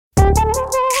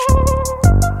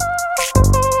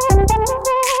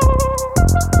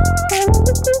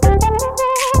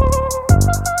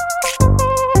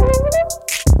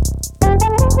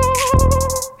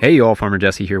Hey y'all, Farmer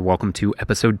Jesse here. Welcome to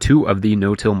episode 2 of the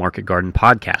No-Till Market Garden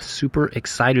podcast. Super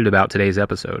excited about today's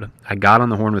episode. I got on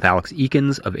the horn with Alex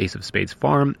Ekins of Ace of Spades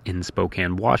Farm in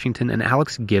Spokane, Washington, and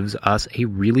Alex gives us a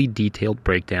really detailed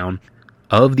breakdown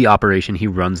of the operation he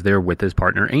runs there with his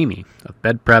partner Amy, of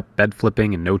bed prep, bed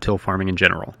flipping, and no-till farming in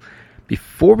general.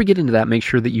 Before we get into that, make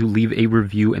sure that you leave a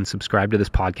review and subscribe to this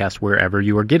podcast wherever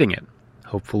you are getting it.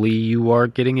 Hopefully you are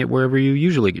getting it wherever you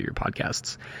usually get your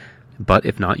podcasts. But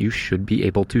if not, you should be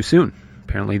able to soon.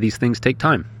 Apparently these things take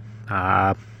time.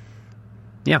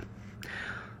 Yeah.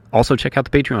 Also, check out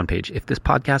the Patreon page. If this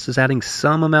podcast is adding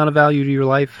some amount of value to your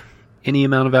life, any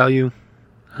amount of value,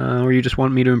 or you just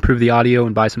want me to improve the audio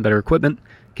and buy some better equipment,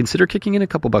 consider kicking in a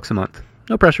couple bucks a month.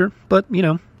 No pressure, but,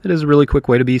 it is a really quick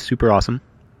way to be super awesome.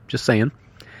 Just saying.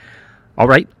 All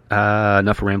right,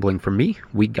 enough rambling from me.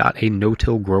 We got a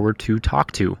no-till grower to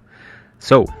talk to.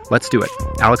 So, let's do it.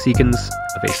 Alex Ekins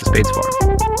of Ace of Spades Farm.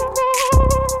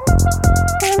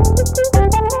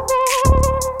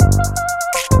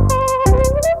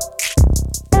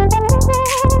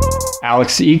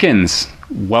 Alex Ekins,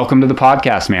 welcome to the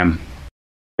podcast, man.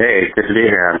 Hey, good to be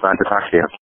here. I'm glad to talk to you.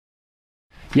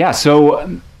 Yeah,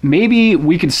 so maybe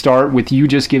we could start with you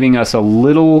just giving us a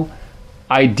little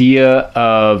idea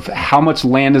of how much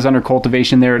land is under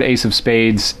cultivation there at Ace of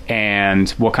Spades and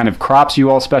what kind of crops you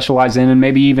all specialize in, and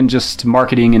maybe even just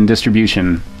marketing and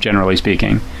distribution, generally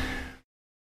speaking.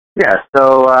 Yeah,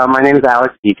 so my name is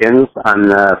Alex Ekins. I'm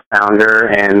the founder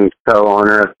and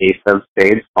co-owner of Ace of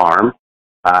Spades Farm.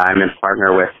 I'm in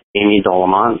partner with Amy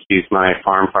Dolamont. She's my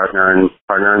farm partner and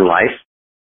partner in life.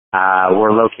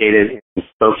 We're located in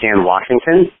Spokane,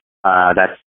 Washington.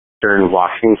 That's Eastern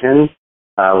Washington.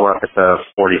 We're up at the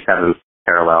 47th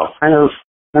parallel, kind of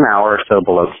an hour or so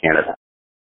below Canada.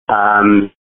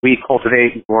 We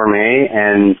cultivate gourmet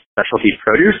and specialty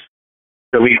produce.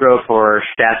 So we grow for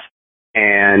chefs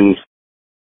and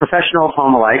professional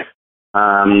home alike.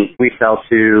 We sell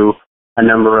to a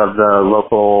number of the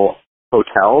local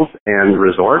hotels and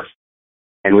resorts.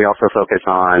 And we also focus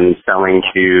on selling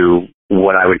to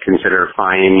what I would consider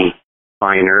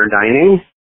finer dining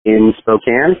in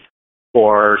Spokane,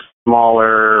 or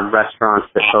smaller restaurants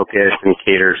that focus and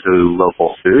cater to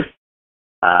local food.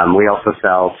 We also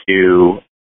sell to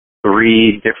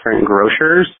 3 different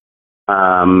grocers,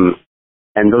 and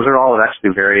those are all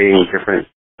actually varying different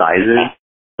sizes.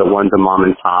 The one's a mom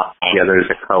and pop, the other is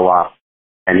a co-op,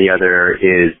 and the other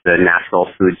is the natural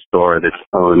food store that's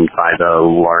owned by the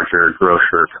larger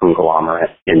grocer conglomerate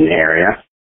in the area.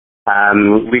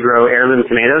 We grow heirloom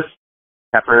tomatoes,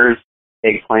 peppers,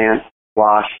 eggplant,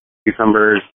 squash,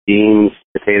 cucumbers, beans,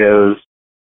 potatoes,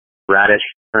 radish,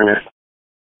 turnip,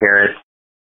 carrots,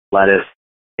 lettuce,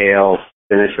 kale,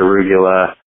 spinach,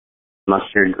 arugula,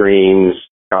 mustard greens,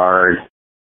 chard,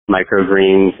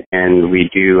 microgreens, and we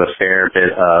do a fair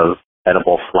bit of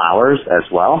edible flowers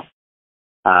as well.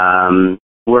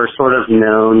 We're sort of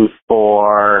known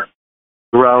for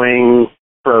growing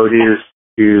produce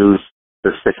to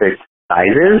specific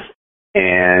sizes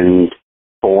and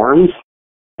forms.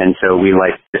 And so we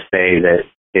like to say that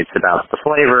it's about the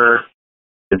flavor,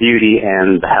 the beauty,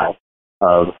 and the health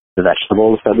of the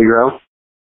vegetables that we grow.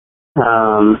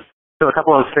 So a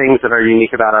couple of things that are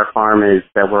unique about our farm is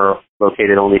that we're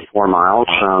located only 4 miles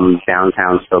from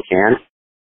downtown Spokane.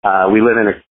 We live in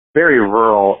a very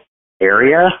rural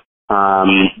area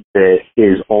that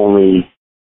is only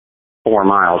 4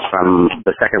 miles from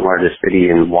the second largest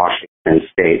city in Washington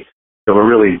State. So we're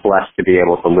really blessed to be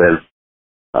able to live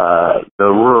the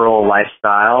rural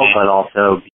lifestyle, but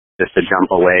also just a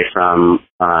jump away from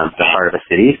the heart of the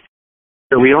city.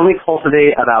 So we only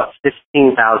cultivate about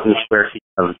 15,000 square feet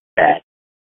of bed.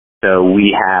 So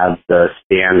we have the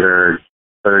standard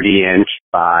 30-inch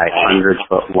by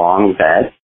 100-foot long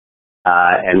bed,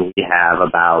 and we have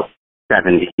about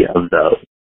 70 of those.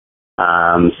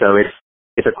 So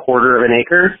it's a quarter of an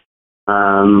acre,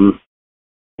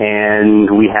 and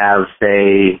we have,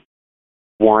 say,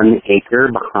 1 acre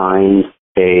behind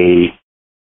a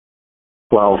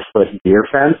 12-foot deer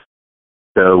fence.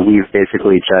 So we've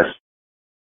basically just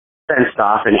fenced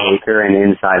off an acre, and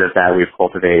inside of that we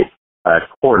cultivate a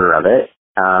quarter of it.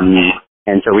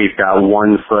 And so we've got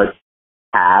 1-foot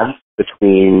paths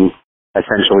between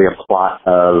essentially a plot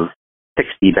of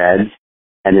 60 beds,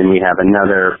 and then we have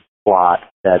another plot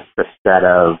that's a set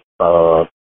of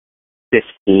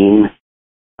 15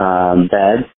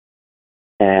 beds.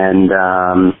 And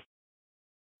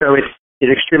so it's an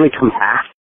extremely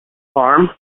compact farm.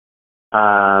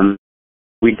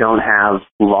 We don't have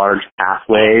large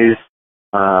pathways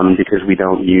because we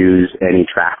don't use any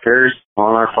tractors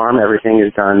on our farm. Everything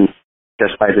is done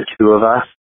just by the 2 of us,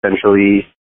 essentially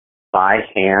by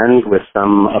hand with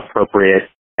some appropriate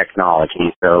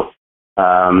technology. So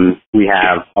we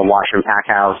have a washer and pack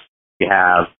house. We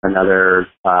have another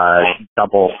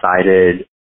double-sided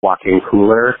walk-in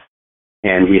cooler,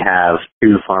 and we have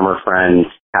 2 Farmer Friends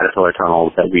caterpillar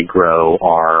tunnels that we grow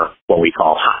our what we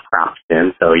call hot crops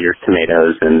in. So your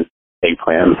tomatoes and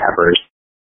eggplant, peppers.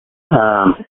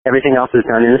 Everything else is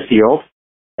done in the field.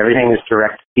 Everything is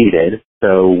direct seeded.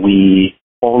 So we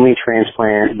only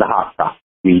transplant the hot crops.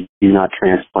 We do not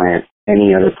transplant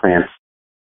any other plants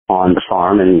on the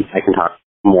farm, and I can talk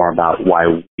more about why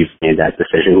we've made that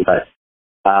decision. But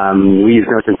we use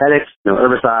no synthetics, no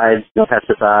herbicides, no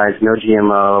pesticides, no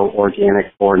GMO,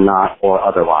 organic or not or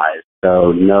otherwise.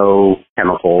 So no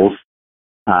chemicals.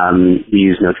 We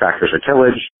use no tractors or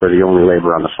tillage. We're the only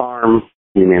labor on the farm.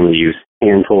 We mainly use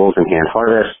hand tools and hand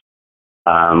harvest.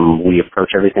 We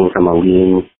approach everything from a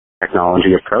lean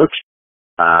technology approach.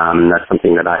 That's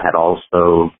something that I had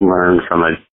also learned from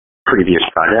a previous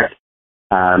project.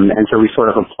 And so we sort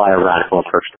of apply a radical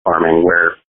approach to farming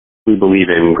where we believe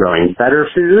in growing better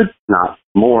food, not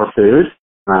more food.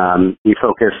 We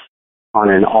focus on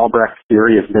an Albrecht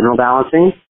theory of mineral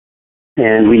balancing,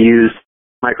 and we use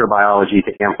microbiology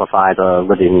to amplify the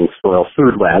living soil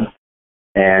food web.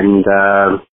 And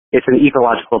it's an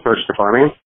ecological approach to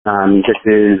farming. This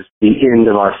is the end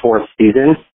of our 4th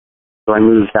season. So I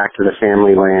moved back to the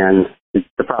family land.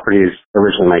 The property is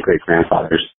originally my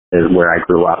great-grandfather's, is where I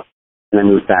grew up. And I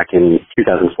moved back in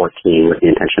 2014 with the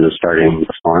intention of starting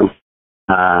the farm.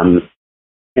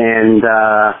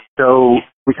 So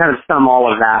we kind of sum all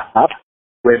of that up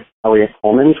with Elliott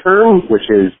Coleman's term, which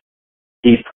is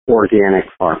deep organic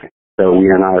farming. So we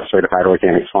are not a certified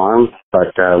organic farm,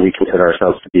 but we consider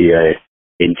ourselves to be a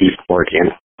deep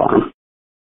organic farm.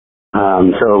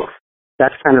 So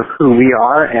that's kind of who we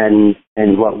are and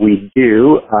what we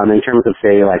do. In terms of,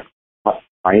 say, like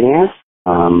finance,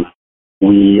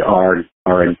 we are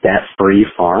a debt-free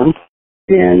farm,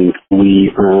 and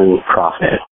we earn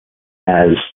profit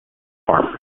as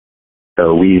farmers.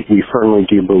 So we firmly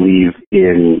do believe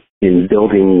in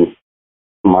building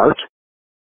smart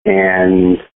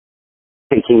and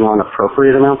taking on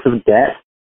appropriate amounts of debt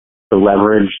to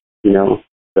leverage, the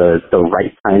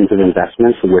right kinds of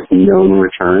investments with known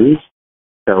returns,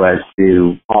 so as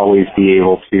to always be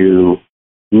able to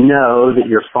know that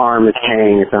your farm is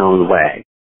paying its own way.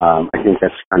 I think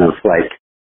that's kind of like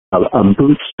a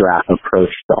bootstrap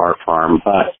approach to our farm,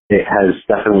 but it has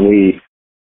definitely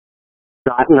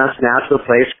gotten us now to a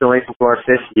place going into our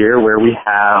 5th year where we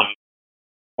have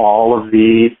all of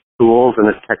the tools and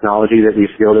the technology that we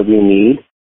feel that we need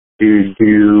to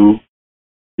do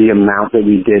the amount that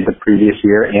we did the previous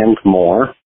year and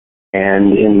more.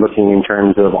 And in looking in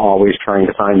terms of always trying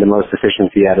to find the most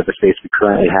efficiency out of the space we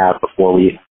currently have before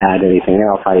we add anything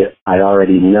else, I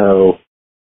already know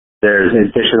there's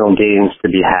additional gains to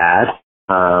be had.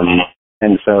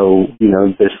 And so,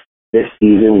 this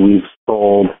season we've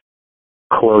sold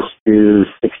close to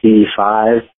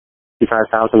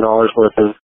 $65,000 worth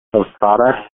of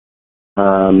product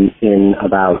in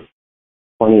about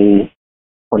 20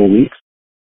 weeks.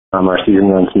 Our season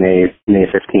runs May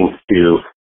 15th to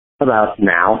about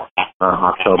now,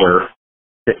 October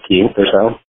 15th or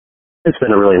so. It's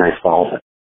been a really nice fall.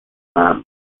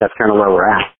 That's kind of where we're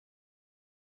at.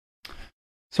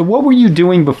 So what were you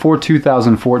doing before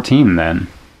 2014 then?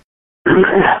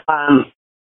 I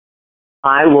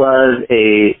was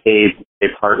a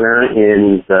partner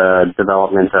in the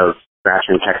development of scratch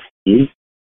and text seeds.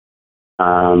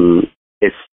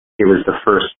 It was the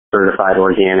first certified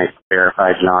organic,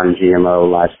 verified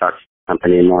non-GMO livestock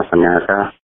company in North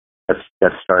America.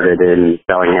 That started in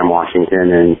Bellingham,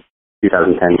 Washington in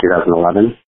 2010,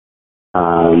 2011.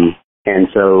 And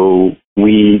so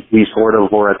we sort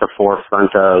of were at the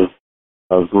forefront of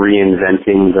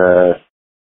reinventing the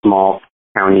small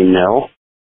county mill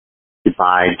to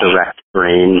buy direct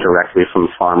grain directly from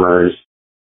farmers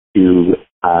to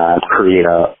create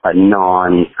a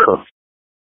non-cooked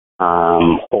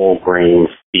whole grain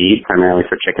feed, primarily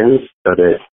for chickens, so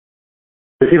that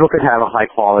the people could have a high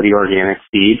quality organic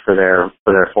feed for their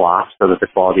flocks, so that the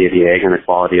quality of the egg and the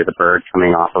quality of the bird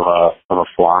coming off of a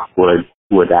flock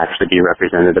would actually be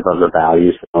representative of the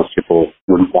values that most people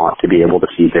would want to be able to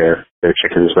feed their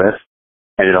chickens with.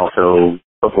 And it also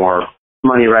put more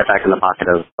money right back in the pocket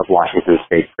of Washington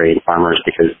State grain farmers,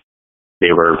 because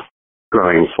they were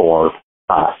growing for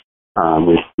us.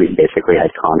 We basically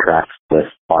had contracts with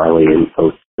barley and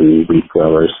oats and wheat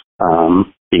growers,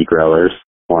 pea growers,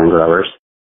 corn growers.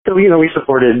 So, we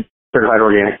supported certified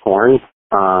organic corn.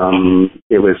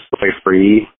 It was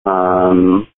soy-free.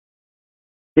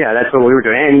 Yeah, that's what we were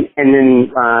doing. And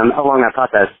then along that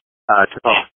process, took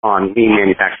off on lean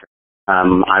manufacturing.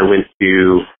 I went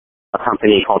to a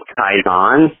company called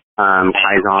Kaizen.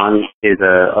 Kaizen is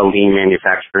a lean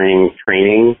manufacturing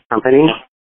training company.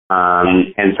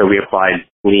 And so we applied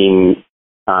lean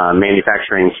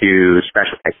manufacturing to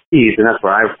special Spades, and that's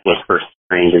where I was first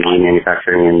trained in lean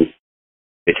manufacturing in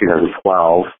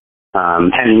 2012.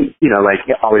 And, like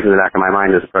always in the back of my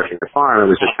mind as approaching the farm, it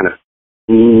was just kind of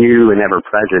new and ever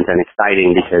present and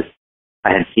exciting because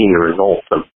I had seen the results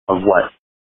of what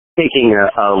taking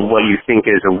what you think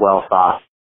is a well thought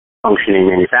functioning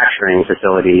manufacturing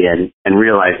facility and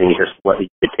realizing just what you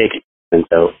could take it. And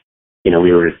so,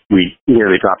 we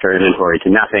nearly dropped our inventory to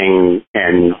nothing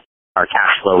and our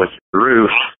cash flow was through the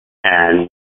roof and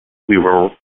we were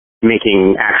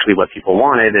making actually what people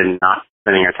wanted and not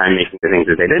spending our time making the things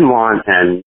that they didn't want.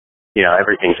 And,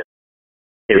 everything just,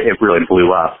 it really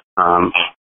blew up.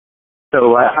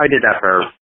 So I did that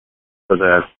for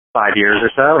the 5 years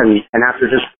or so. And after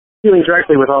just dealing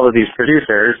directly with all of these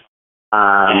producers,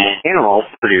 animal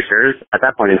producers, at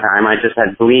that point in time, I just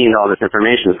had gleaned all this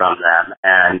information from them.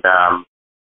 And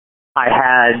I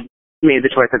had made the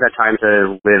choice at that time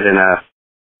to live in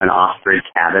an off-grid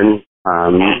cabin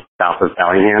south of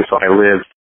Bellingham. So I lived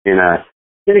in a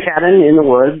cabin in the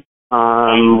woods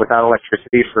without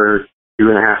electricity for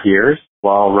 2.5 years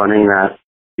while running that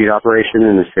feed operation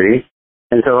in the city.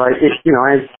 And so I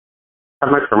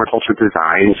have my permaculture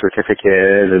design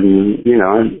certificate, and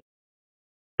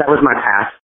that was my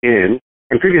path in.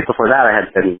 And previous before that, I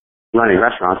had been running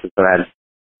restaurants, and so I had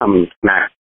come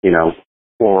smack,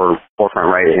 forefront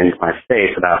right into my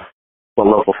face about what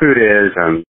local food is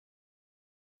and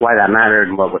why that mattered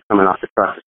and what was coming off the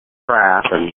truck is crap.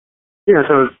 And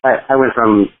so I went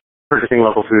from purchasing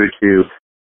local food to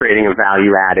creating a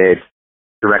value-added,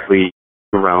 directly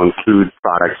grown food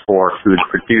products for food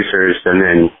producers, and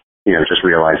then just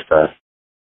realized the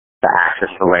access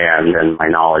to land and my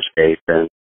knowledge base and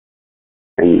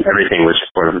everything was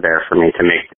just sort of there for me to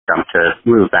make the jump to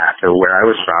move back to where I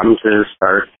was from to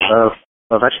start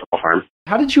a vegetable farm.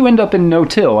 How did you end up in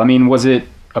no-till? I mean, was it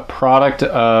a product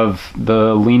of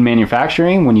the lean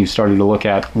manufacturing when you started to look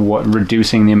at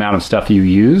reducing the amount of stuff you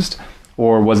used?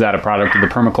 Or was that a product of the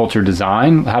permaculture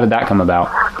design? How did that come about?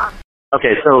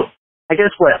 Okay, so I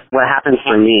guess what happened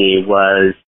for me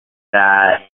was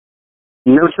that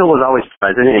no-till was always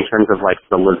present in terms of like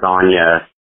the lasagna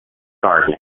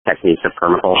gardening techniques of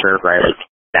permaculture, right? Like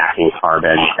stacking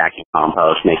carbon, stacking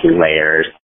compost, making layers.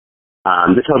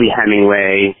 The Toby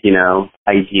Hemingway,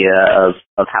 idea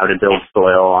of how to build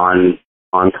soil on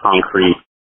concrete.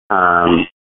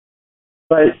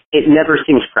 But it never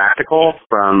seems practical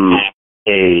from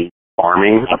a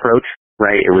farming approach,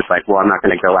 right? It was like, well, I'm not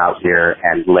going to go out here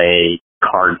and lay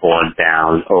cardboard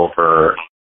down over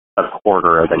a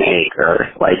quarter of an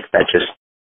acre. Like that just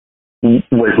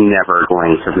was never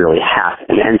going to really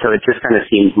happen. And so it just kind of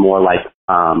seemed more like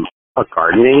a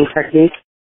gardening technique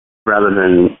rather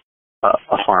than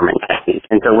a farming technique.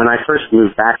 And so when I first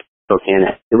moved back to Spokane,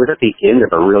 it was at the end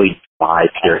of a really dry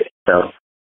period. So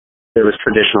there was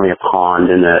traditionally a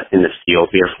pond in the field.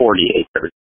 We have 40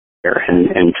 acres here,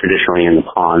 and traditionally in the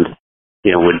pond,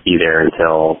 would be there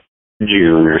until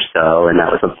June or so, and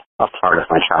that was a part of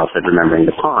my childhood remembering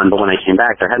the pond. But when I came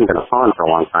back, there hadn't been a pond for a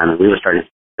long time, and we were starting to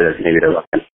consider maybe there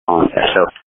wasn't a pond there. So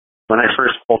when I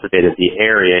first cultivated the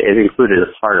area, it included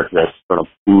a part of this sort of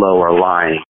lower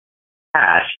lying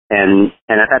patch, and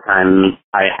at that time,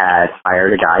 I had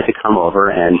hired a guy to come over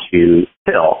and to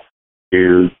till,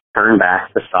 to turn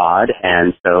back the sod,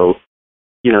 and so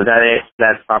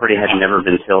that property had never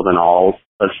been tilled in all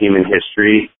of human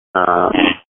history.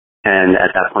 And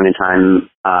at that point in time,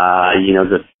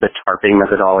 the tarping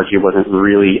methodology wasn't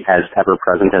really as ever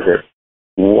present as it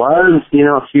was,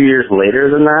 a few years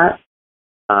later than that,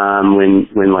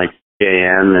 when like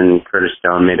JM and Curtis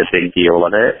Stone made a big deal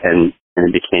of it, and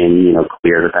it became,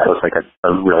 clear that was like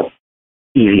a real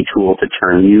easy tool to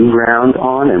turn you ground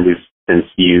on, and we've since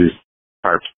used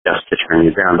tarps just to turn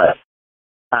you ground. But,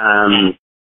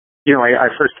 I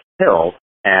first tilled,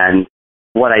 and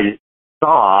what I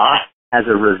saw as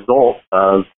a result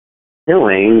of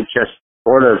tilling just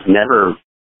sort of never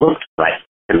looked right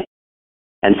to me.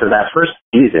 And so that first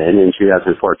season in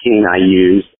 2014, I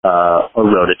used a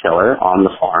rototiller on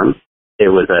the farm. It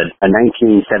was a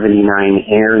 1979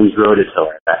 Aaron's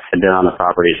rototiller that had been on the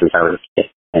property since I was a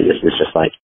kid. And this was just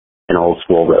like an old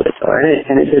school rototiller.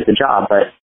 And it did the job,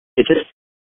 but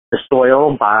the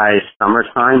soil by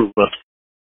summertime looked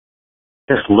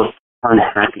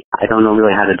unhappy. I don't know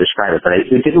really how to describe it, but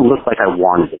it didn't look like I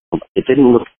wanted it. It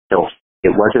didn't look filthy. It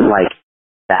wasn't like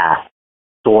that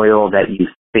soil that you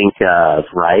think of,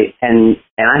 right? And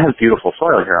I have beautiful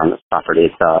soil here on this property.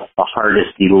 It's a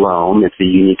hardesty loam. It's a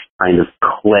unique kind of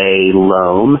clay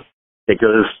loam that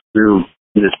goes through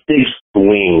this big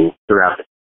swing throughout the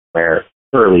where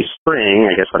early spring,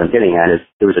 I guess what I'm getting at is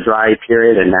there was a dry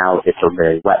period and now it's a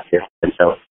very wet period. And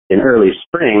so in early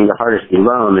spring, the hardesty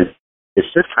loam is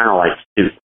just kind of like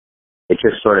soup. It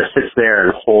just sort of sits there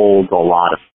and holds a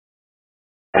lot of.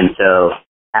 And so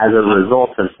as a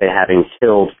result of, say, having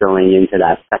tilled going into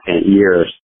that second year of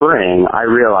spring, I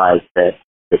realized that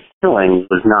the tilling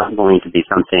was not going to be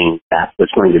something that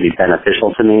was going to be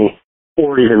beneficial to me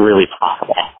or even really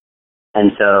possible.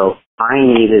 And so I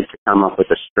needed to come up with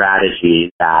a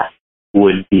strategy that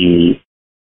would be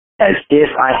as if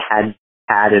I had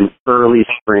had an early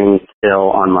spring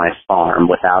till on my farm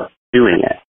without doing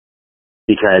it,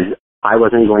 because I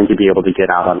wasn't going to be able to get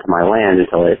out onto my land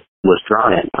until it was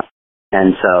drawn in.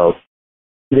 And so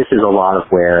this is a lot of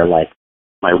where, like,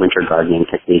 my winter gardening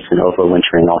techniques and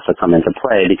overwintering also come into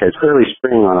play, because early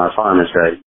spring on our farm is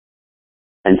good.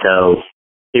 And so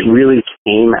it really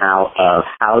came out of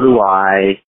how do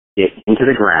I get into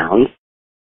the ground?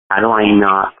 How do I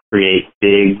not create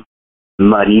big,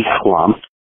 muddy clumps?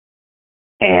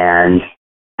 And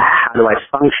how do I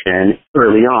function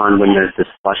early on when there's this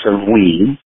flush of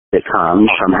weeds that comes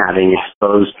from having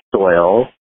exposed soil,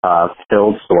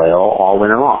 tilled soil all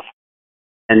winter long?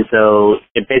 And so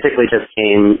it basically just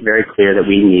came very clear that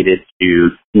we needed to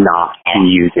not be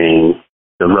using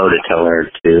the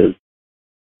rototiller to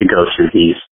go through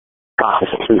these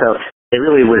processes. And so it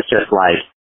really was just like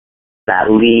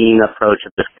that lean approach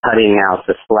of just cutting out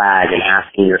the flag and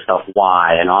asking yourself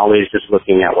why, and always just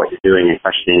looking at what you're doing and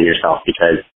questioning yourself,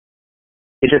 because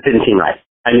it just didn't seem right.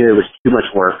 I knew it was too much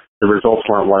work. The results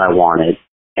weren't what I wanted,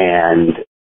 and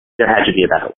there had to be a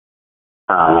better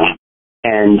way.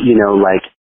 And, you know, like,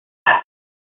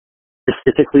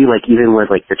 specifically, like, even with,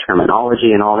 like, the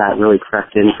terminology and all that really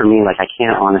crept in for me, like, I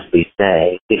can't honestly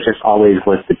say. It just always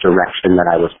was the direction that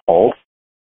I was pulled,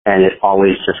 and it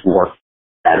always just worked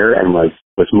better and was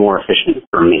more efficient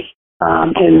for me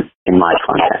in my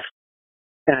context.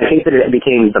 And I think that it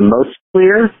became the most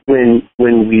clear when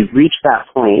we reached that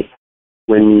point,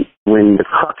 when the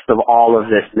crux of all of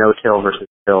this no-till versus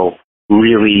till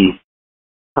really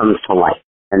comes to light.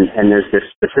 And there's this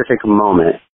specific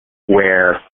moment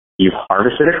where you've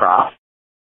harvested a crop,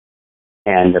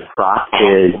 and the crop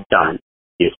is done.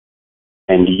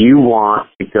 And you want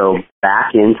to go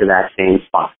back into that same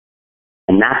spot.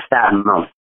 And that's that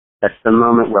moment. That's the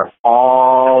moment where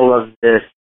all of this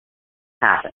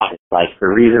happens. It's like the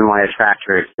reason why a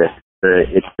tractor exists.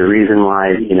 It's the reason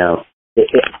why, you know,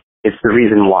 it's the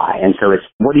reason why. And so it's,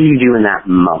 what do you do in that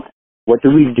moment? What do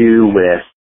we do with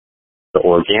the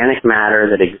organic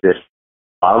matter that exists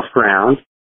above ground?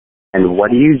 And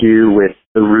what do you do with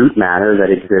the root matter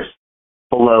that exists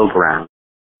below ground?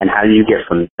 And how do you get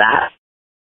from that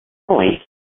point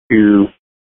to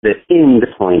the end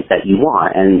point that you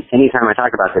want? And anytime I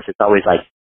talk about this, it's always like,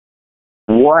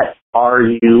 what are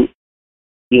you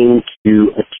aiming to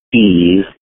achieve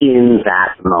in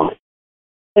that moment?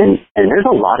 And there's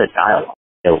a lot of dialogue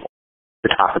available to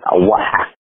talk about what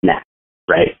happens next,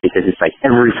 right? Because it's like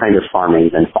every kind of farming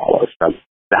then follows from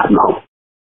that moment.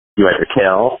 You either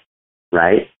kill,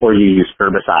 right? Or you use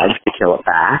herbicides to kill it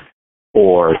back,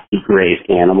 or you graze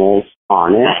animals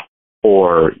on it,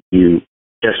 or you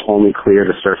just only clear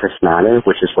the surface matter,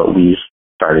 which is what we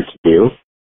started to do,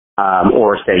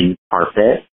 or say you tarp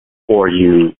it, or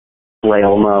you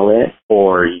flail mow it,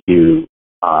 or you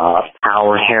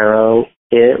power harrow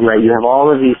it, right? You have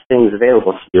all of these things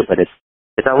available to you, but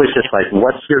it's always just like,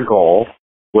 what's your goal?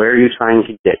 Where are you trying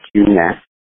to get to next?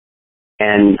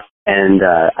 And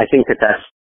I think that's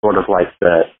sort of like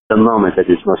the moment that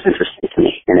is most interesting to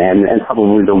me, and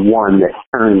probably the one that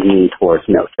turned me towards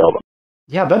no-till.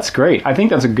 Yeah, that's great. I think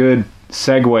that's a good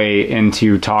segue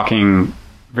into talking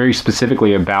very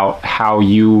specifically about how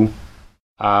you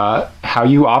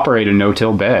operate a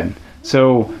no-till bed.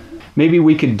 So maybe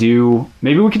we could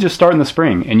just start in the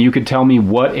spring, and you could tell me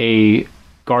what a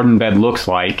garden bed looks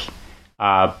like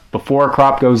before a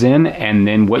crop goes in, and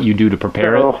then what you do to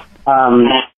prepare it.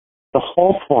 The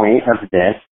whole point of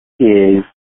this is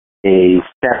a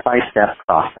step-by-step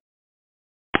process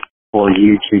for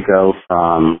you to go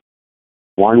from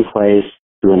one place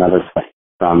to another place,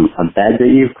 from a bed that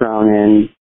you've grown in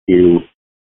to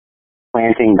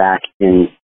planting back in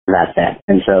that bed.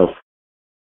 And so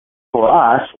for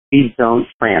us, we don't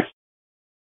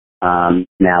transplant.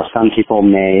 Now, some people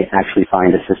may actually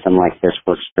find a system like this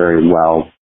works very well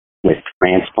with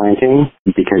transplanting,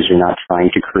 because you're not trying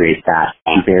to create that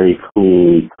very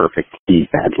clean, perfect seed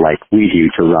bed like we do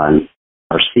to run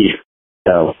seed.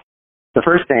 So the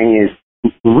first thing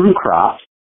is root crops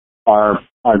are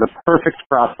the perfect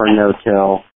crop for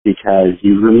no-till because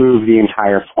you remove the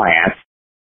entire plant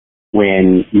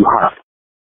when you harvest,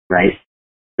 right?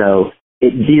 So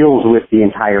it deals with the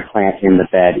entire plant in the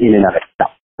bed in and of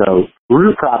itself. So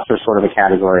root crops are sort of a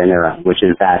category in their own, which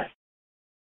is that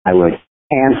I would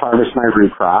hand harvest my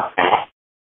root crop.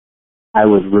 I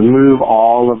would remove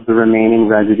all of the remaining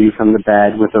residue from the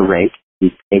bed with a rake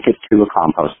and take it to a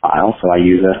compost pile. So I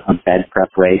use a bed prep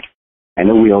rake and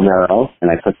a wheelbarrow,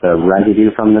 and I put the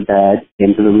residue from the bed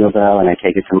into the wheelbarrow, and I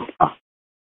take it to my compost.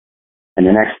 And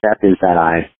the next step is that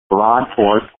I broad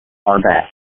fork our bed.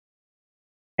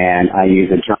 And I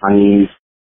use a Johnny's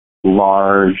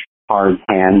large hard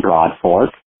pan broad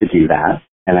fork to do that.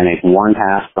 And I make one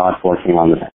pass broad forking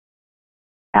on the bed.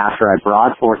 After I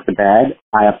broad fork the bed,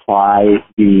 I apply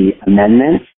the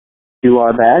amendment to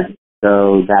our bed.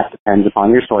 So that depends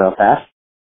upon your soil test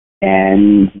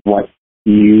and what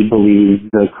you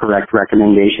believe the correct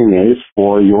recommendation is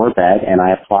for your bed. And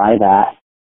I apply that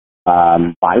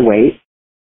by weight,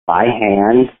 by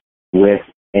hand, with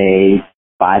a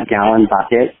 5-gallon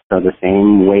bucket. So the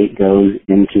same weight goes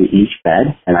into each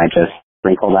bed. And I just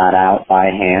sprinkle that out by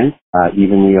hand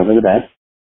evenly over the bed.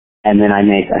 And then I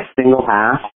make a single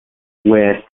pass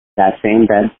with that same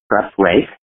bed prep rake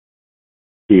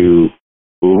to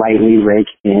lightly rake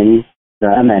in the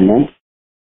amendment.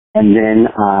 And then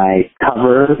I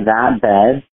cover that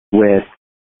bed with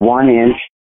 1 inch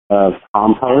of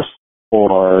compost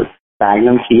or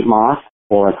sphagnum peat moss,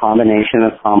 or a combination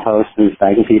of compost and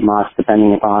sphagnum peat moss,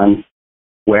 depending upon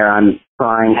where I'm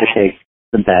trying to take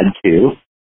the bed to.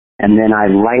 And then I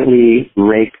lightly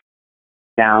rake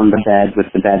down the bed with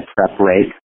the bed prep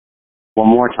rake one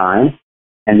more time.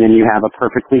 And then you have a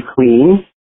perfectly clean,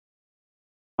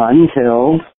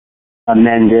 untilled,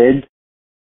 amended,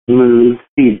 smooth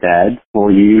seed bed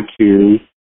for you to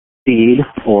seed,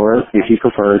 or if you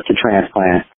prefer, to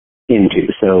transplant into.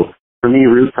 So for me,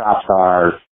 root crops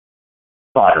are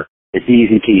butter. It's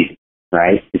easy peasy,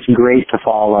 right? It's great to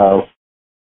follow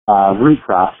root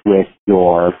crops with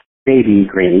your baby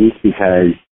greens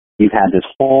because you've had this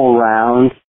whole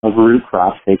round of root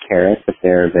crops, say carrots, if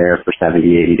they're there for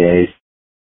 70, 80 days.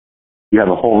 You have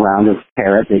a whole round of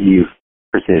carrot that you've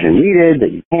precision weeded,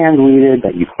 that you hand weeded,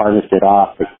 that you've harvested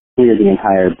off, that cleared the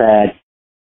entire bed,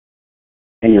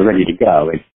 and you're ready to go.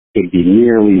 It'd be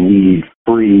nearly weed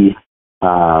free.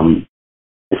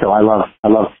 So I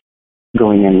love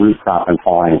going in root crop and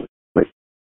following with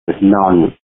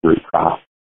non-root crop.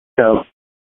 So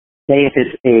say if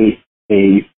it's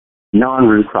a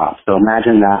non-root crop. So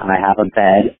imagine that I have a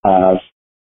bed of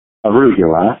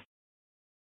arugula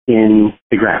in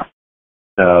the ground.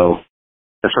 So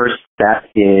the first step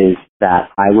is that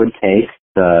I would take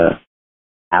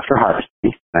after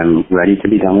harvesting, I'm ready to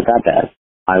be done with that bed,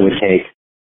 I would take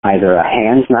either a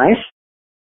hand knife,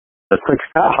 a quick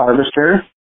cut harvester.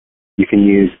 You can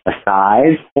use a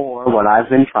size, or what I've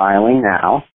been trialing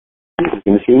now. It's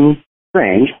going to seem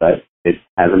strange, but it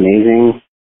has amazing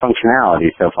functionality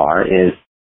so far, is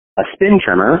a spin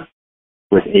trimmer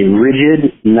with a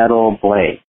rigid metal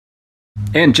blade.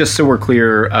 And just so we're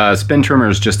clear, spin trimmer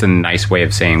is just a nice way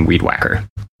of saying weed whacker.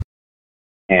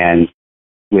 And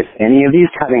with any of these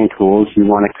cutting tools, you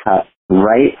want to cut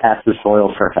right at the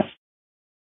soil surface.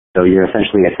 So you're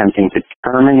essentially attempting to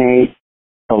terminate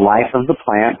the life of the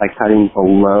plant by cutting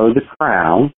below the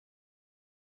crown.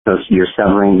 So you're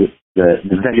severing the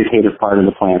vegetative part of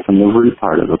the plant from the root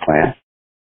part of the plant,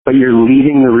 but you're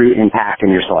leaving the root intact in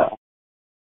your soil.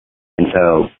 And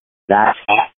so that's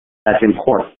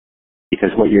important,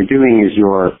 because what you're doing is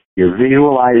you're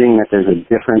visualizing that there's a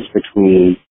difference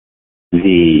between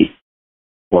the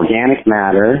organic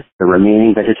matter, the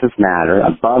remaining vegetative matter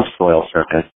above soil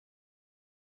surface,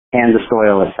 and the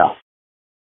soil itself.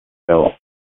 So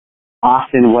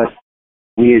often what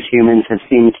we as humans have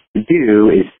seemed to do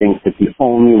is think that the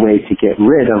only way to get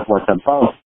rid of what's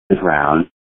above the ground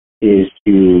is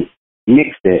to mix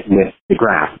it with the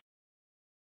ground.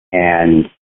 And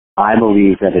I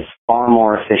believe that it's far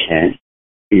more efficient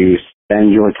to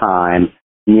spend your time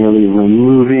merely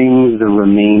removing the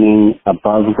remaining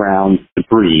above ground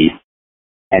debris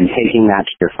and taking that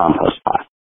to your compost pile.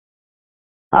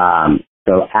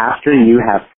 So after you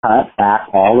have cut back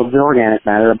all of the organic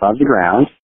matter above the ground,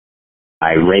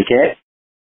 I rake it,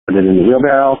 put it in the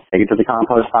wheelbarrow, take it to the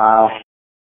compost pile.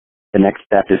 The next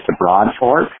step is to broad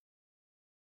fork,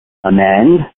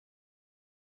 amend,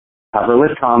 cover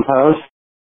with compost,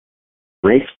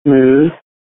 rake smooth,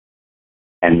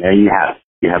 and there you have it.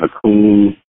 You have a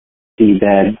clean seed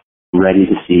bed ready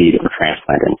to seed or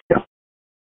transplant into.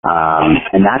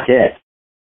 And that's it.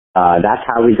 That's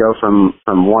how we go from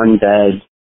one bed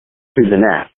to the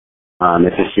next.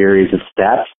 It's a series of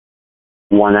steps,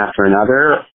 one after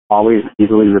another, always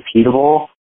easily repeatable.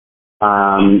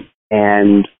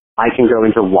 And I can go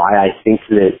into why I think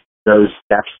that those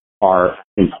steps are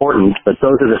important, but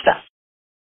those are the steps,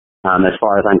 as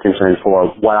far as I'm concerned, for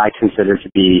what I consider to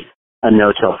be a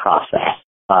no-till process.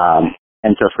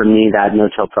 And so for me, that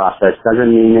no-till process doesn't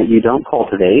mean that you don't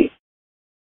cultivate,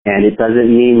 and it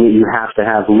doesn't mean that you have to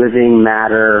have living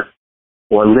matter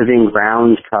or living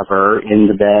ground cover in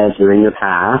the beds or in the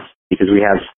path, because we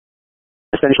have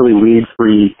essentially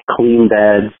weed-free, clean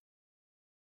beds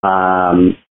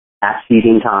at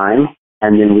seeding time,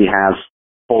 and then we have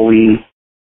fully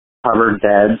covered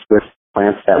beds with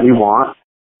plants that we want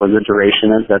for the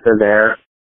duration that they're there,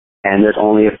 and there's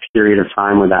only a period of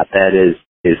time when that bed is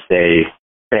say,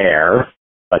 bare,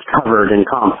 but covered in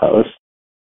compost.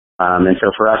 And so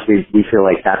for us, we feel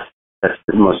like that's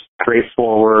the most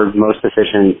straightforward, most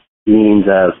efficient means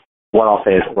of what I'll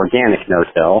say is organic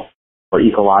no-till or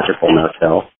ecological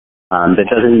no-till. That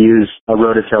doesn't use a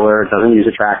rototiller, it doesn't use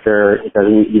a tractor, it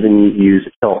doesn't even use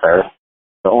a tilter.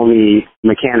 The only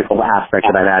mechanical aspect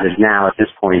that I've added now at this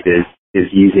point is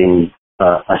using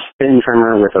a spin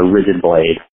trimmer with a rigid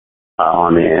blade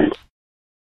on the end.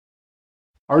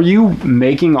 Are you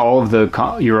making all of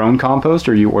your own compost,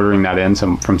 or are you ordering that in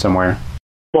from somewhere?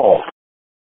 Both.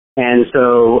 And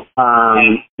so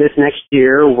this next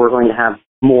year, we're going to have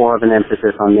more of an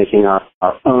emphasis on making our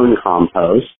own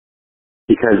compost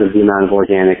because of the amount of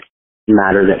organic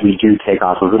matter that we do take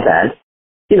off of the bed.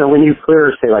 You know, when you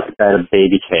clear, say, like a bed of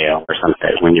baby kale or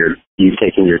something, when you've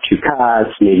taken your 2 cuts,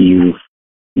 maybe you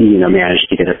managed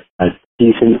to get a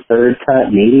decent third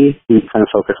cut, maybe. We kind of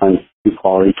focus on 2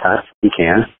 quality cuts if we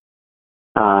can.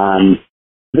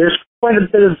 There's quite a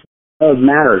bit of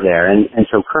matter there, and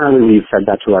so currently we've fed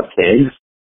that to our pigs.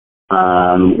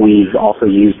 We've also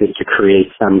used it to create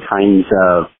some kinds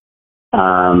of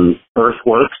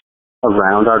earthworks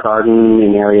around our garden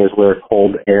in areas where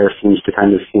cold air seems to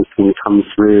kind of come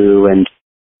through, and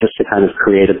just to kind of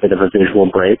create a bit of a visual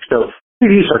break. So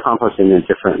we've used our compost in a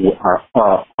different,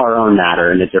 our own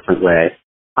matter in a different way.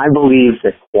 I believe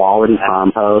that quality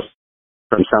compost,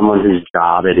 from someone whose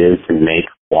job it is to make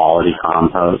quality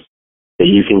compost, that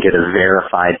you can get a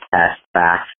verified test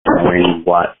back showing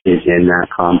what is in that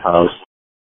compost,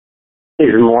 is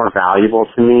more valuable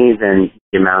to me than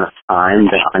the amount of time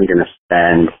that I'm going to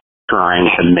spend trying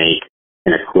to make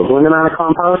an equivalent amount of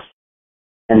compost.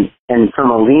 And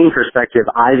from a lean perspective,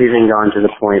 I've even gone to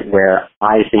the point where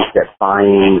I think that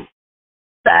buying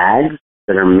bags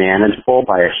that are manageable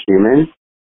by a human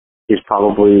is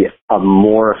probably a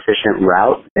more efficient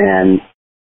route than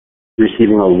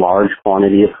receiving a large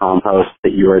quantity of compost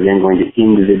that you are then going to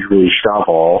individually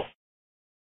shovelfuls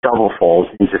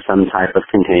into some type of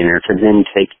container to then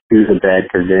take to the bed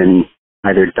to then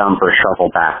either dump or shovel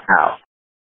back out.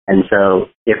 And so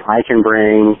if I can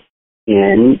bring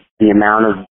in the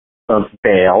amount of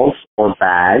bales or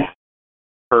bags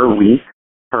per week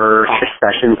per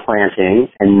succession planting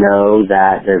and know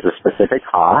that there's a specific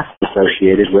cost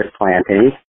associated with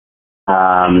planting,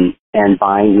 and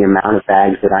buying the amount of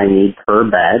bags that I need per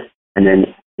bed, and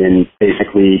then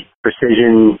basically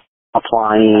precision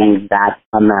applying that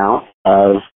amount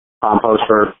of compost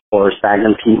or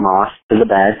sphagnum peat moss to the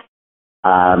bed,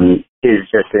 is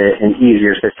just an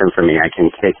easier system for me. I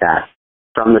can take that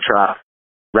from the truck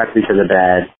directly to the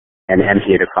bed and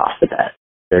empty it across the bed.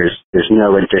 There's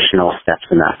no additional steps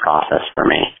in that process for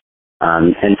me.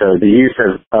 And so the use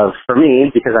of for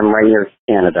me, because I'm right near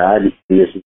Canada, and this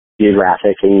is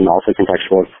geographic and also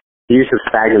contextual, the use of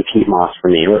sphagnum peat moss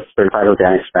for me, with certified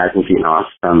organic sphagnum peat moss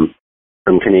from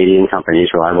Canadian companies,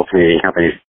 reliable Canadian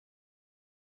companies,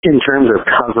 in terms of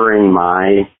covering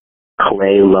my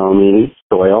clay, loamy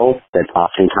soil that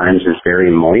oftentimes is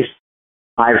very moist,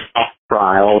 I've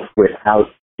trialed without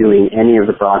doing any of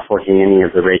the broad forking, any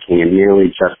of the raking, and merely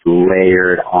just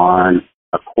layered on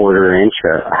a quarter inch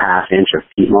or a half inch of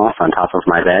peat moss on top of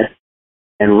my bed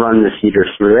and run the seeder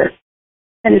through it.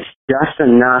 And it's just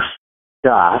enough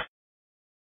stuff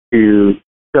to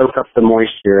soak up the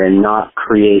moisture and not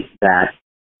create that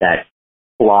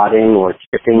clotting or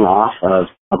chipping off of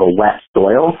a wet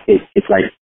soil. It's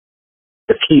like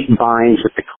the peat binds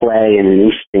with the clay in an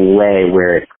interesting way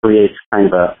where it creates kind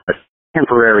of a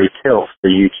temporary tilt for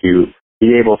you to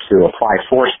be able to apply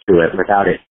force to it without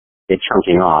it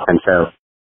chunking off. And so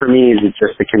for me, it's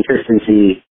just the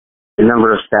consistency, the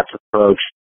number of steps approach,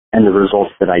 and the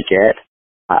results that I get.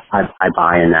 I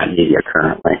buy in that media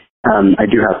currently. I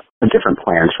do have a different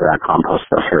plans for that compost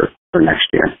though for next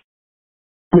year,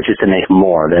 which is to make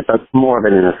more of it, but more of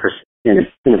it in a in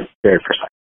a very precise.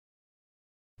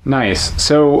 Nice.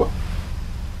 So,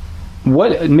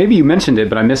 what? Maybe you mentioned it,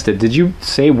 but I missed it. Did you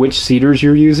say which seeders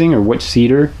you're using, or which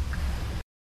seeder?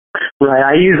 Right,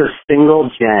 I use a single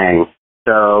Jang.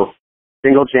 So,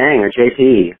 single Jang or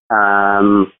JP,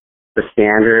 the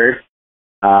standard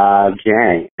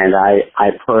Jang, and I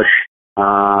push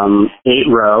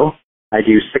 8-row. I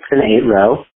do 6 and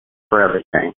 8-row for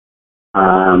everything.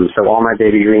 So all my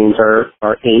baby greens are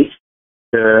 8.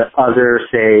 The other,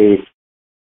 say,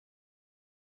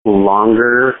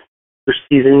 longer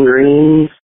season greens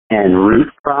and root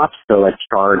crops, so like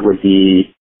chard would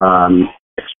be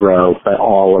 6-row, but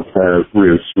all of the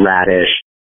roots, radish,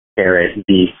 carrot,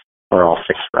 beet, are all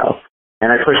 6-row.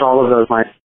 And I push all of those on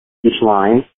each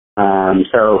line.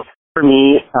 So for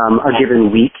me, a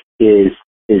given week is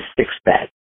 6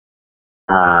 beds.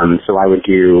 So I would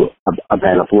do a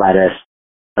bed of lettuce,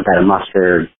 a bed of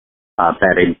mustard, a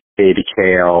bed of baby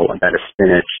kale, a bed of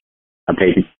spinach, a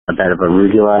bed of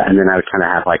arugula, and then I would kind of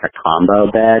have like a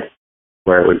combo bed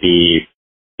where it would be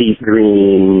beet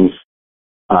greens,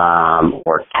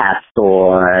 or cat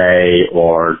soy,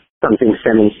 or something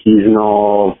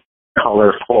semi-seasonal,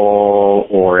 colorful,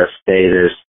 or if, say,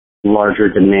 there's larger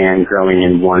demand growing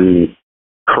in one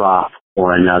crop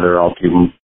or another, I'll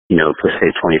do, let's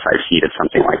say 25 feet of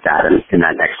something like that in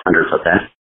that next 100-foot bed.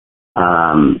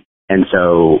 And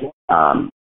so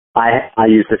I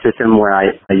use the system where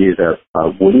I use a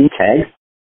wooden peg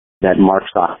that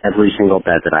marks off every single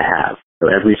bed that I have. So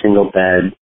every single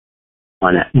bed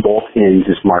on both ends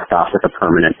is marked off with a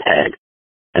permanent peg.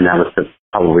 And that was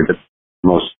probably the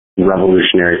most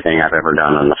revolutionary thing I've ever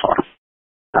done on the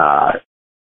farm.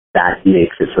 That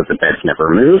makes it so the beds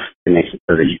never move. It makes it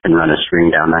so that you can run a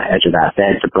string down the edge of that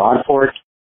bed to broad fork,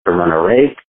 to run a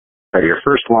rake, start your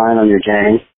first line on your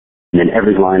Jang, and then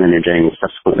every line on your Jang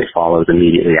subsequently follows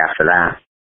immediately after that.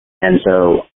 And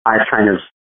so I kind of,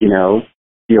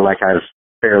 feel like I've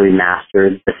fairly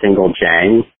mastered the single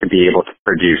Jang to be able to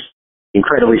produce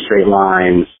incredibly straight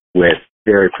lines with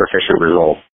very proficient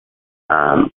results.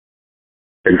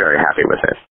 Been very happy with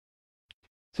it.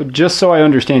 So just so I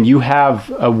understand, you have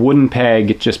a wooden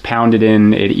peg just pounded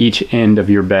in at each end of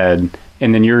your bed,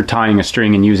 and then you're tying a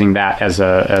string and using that as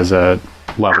a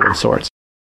level of sorts.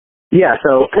 Yeah,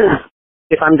 so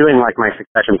if I'm doing like my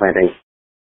succession planting,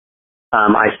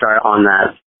 I start on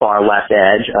that far left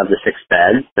edge of the 6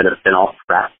 beds that have been all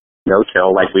prepped,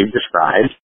 no-till, like we've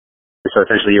described. And so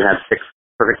essentially you have 6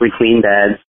 perfectly clean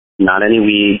beds, not any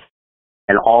weeds,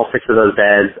 and all 6 of those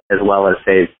beds, as well as,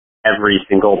 say, every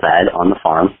single bed on the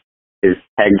farm, is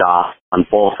pegged off on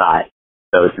both sides.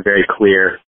 So it's very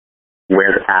clear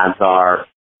where the paths are,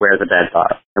 where the beds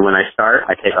are. And when I start,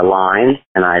 I take a line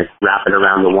and I wrap it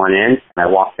around the one end, and I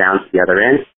walk down to the other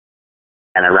end,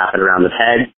 and I wrap it around the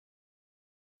peg,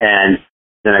 and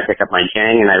then I pick up my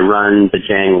Jang and I run the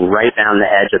Jang right down the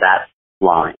edge of that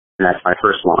line. And that's my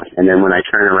first line. And then when I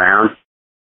turn around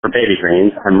for baby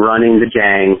greens, I'm running the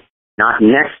Jang not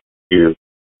next to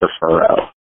the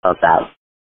furrow of that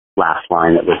last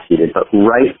line that was seeded, but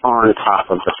right on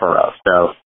top of the furrow.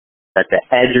 So that the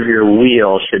edge of your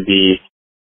wheel should be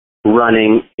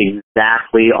running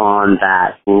exactly on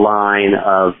that line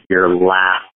of your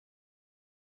last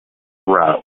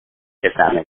row, if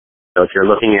that makes sense. So if you're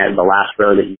looking at the last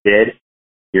row that you did,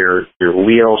 your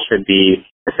wheel should be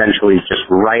essentially just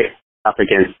right up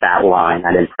against that line,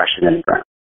 that impression in the ground.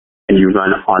 And you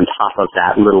run on top of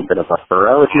that little bit of a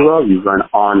furrow, if you will. You run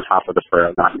on top of the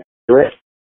furrow, not next to it.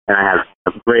 And I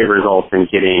have great results in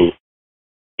getting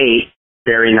 8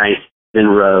 very nice thin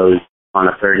rows on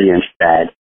a 30-inch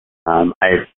bed.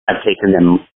 I've taken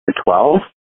them to 12.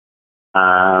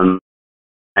 I'm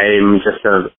just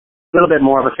a little bit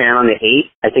more of a fan on the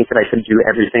 8. I think that I could do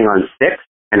everything on 6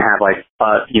 and have like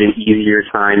even easier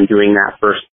time doing that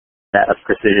first set of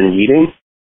precision weeding.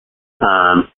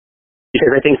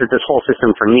 Because I think that this whole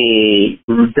system for me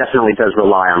definitely does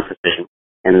rely on precision.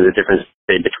 And the difference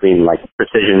say, between like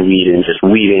precision weed and just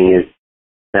weeding is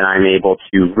that I'm able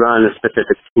to run a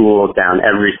specific tool down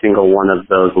every single one of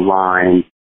those lines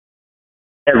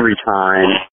every time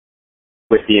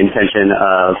with the intention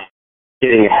of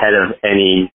getting ahead of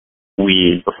any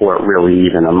weed before it really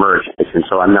even emerges. And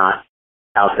so I'm not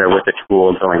out there with the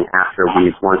tool going after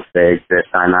weeds once they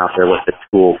exist. I'm out there with the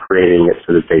tool creating it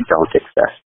so that they don't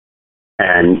exist.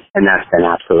 And that's been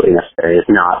absolutely necessary, is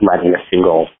not letting a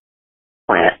single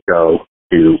plant go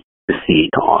to the seed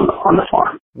on the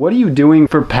farm. What are you doing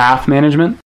for path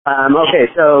management? Okay,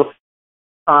 so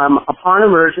upon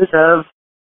emergence of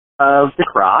the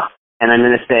crop, and I'm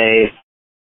going to say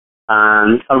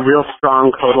a real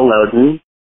strong cotyledon,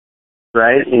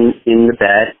 right, in the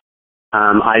bed,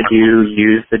 I do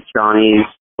use the Johnny's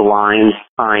blind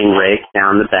pine rake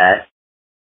down the bed.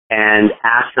 And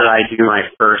after I do my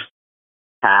first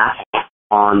pass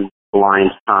on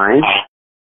blind pine,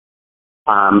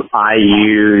 I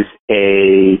use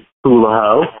a hula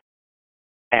hoe,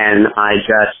 and I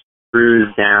just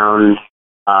cruise down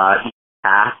each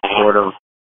path sort of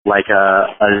like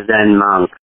a Zen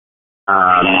monk.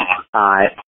 I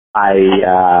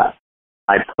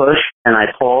push and I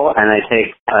pull and I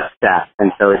take a step,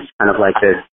 and so it's kind of like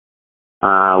this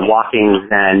walking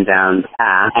Zen down the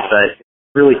path, but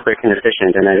really quick and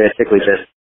efficient. And I basically just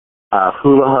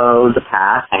hula hoe the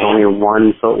path. It's only a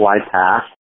 1 foot wide path,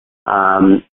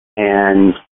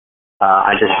 and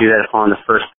I just do that upon the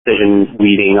first precision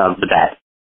weeding of the bed.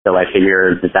 So I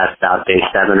figure that that's about day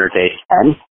 7 or day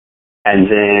 10. And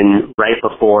then right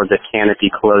before the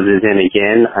canopy closes in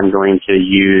again, I'm going to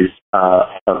use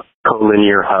a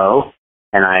collinear hoe,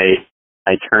 and I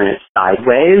turn it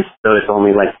sideways, so it's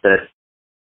only like this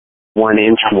 1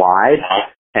 inch wide,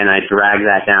 and I drag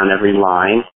that down every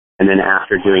line. And then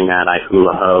after doing that, I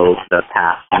hula hoe the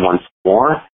path once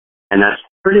more. And that's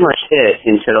pretty much it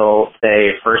until,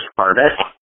 say, first harvest.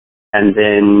 And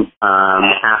then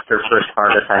after first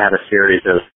harvest, I have a series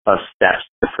of steps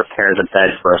to prepare the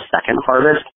bed for a second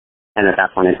harvest. And at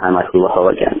that point in time, I hula hoe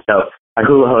again. So I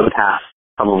hula hoe the path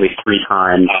probably 3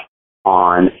 times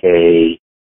on a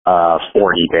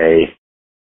 40-day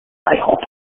cycle.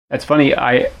 That's funny.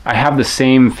 I have the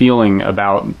same feeling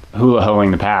about hula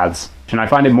hoeing the paths, and I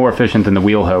find it more efficient than the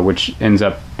wheel hoe, which ends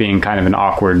up being kind of an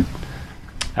awkward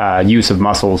use of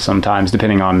muscles sometimes,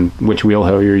 depending on which wheel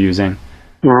hoe you're using.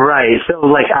 Right. So,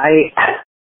 like,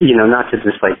 not to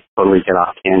just, like, totally get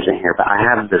off tangent here, but I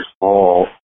have this whole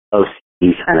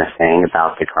OCD kind of thing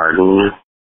about the garden,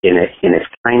 and it's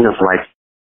kind of like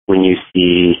when you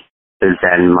see the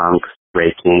Zen monks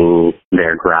raking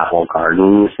their gravel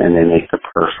gardens, and they make the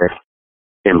perfect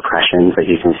impressions that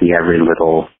you can see every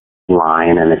little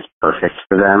line, and it's perfect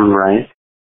for them, right?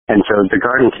 And so the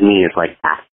garden to me is like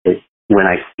that. When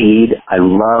I feed, I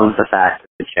love the fact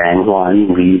that the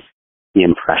Jianghuan leaves the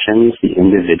impressions, the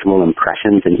individual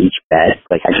impressions in each bed.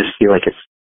 Like, I just feel like it's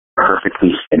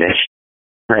perfectly finished,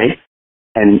 right?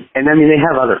 And I mean, they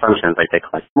have other functions, like they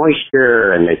collect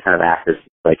moisture and they kind of act as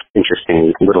like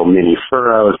interesting little mini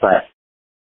furrows, but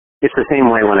it's the same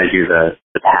way when I do the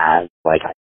paths. Like,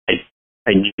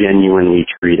 I genuinely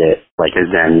treat it like a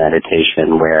Zen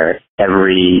meditation where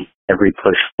every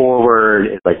push forward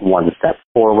is like 1 step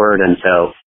forward. And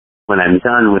so when I'm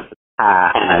done with the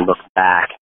path and I look back,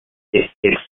 it's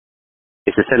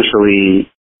essentially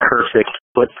perfect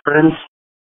footprints,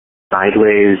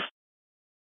 sideways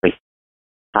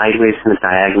kind of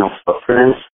diagonal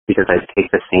footprints, because I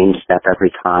take the same step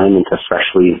every time into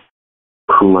freshly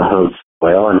hula hoed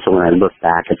soil. And so when I look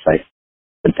back, it's like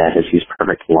the bed has these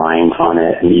perfect lines on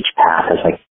it, and each path has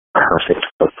like perfect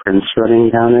footprints running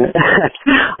down it.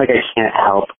 Like, I can't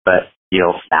help but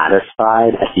feel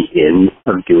satisfied at the end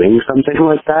of doing something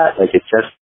like that. Like, it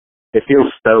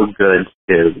feels so good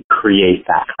to create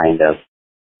that kind of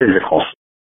physical.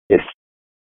 It's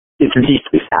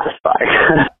deeply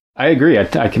satisfying. I agree.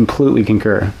 I completely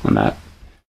concur on that.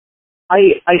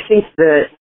 I think that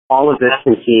all of this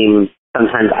can seem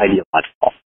sometimes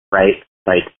ideological, right?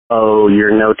 Like, oh,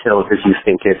 you're no-till because you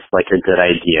think it's like a good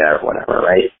idea or whatever,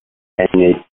 right? And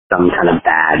it's some kind of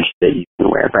badge that you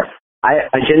can wear. But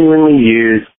I genuinely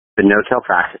use the no-till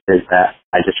practices that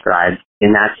I described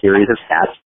in that series of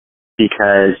steps,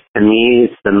 because to me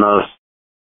it's the most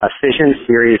efficient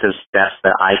series of steps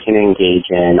that I can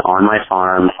engage in on my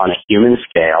farm on a human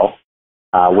scale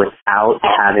without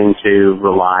having to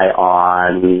rely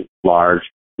on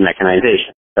large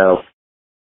mechanization. So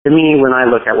to me, when I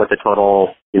look at what the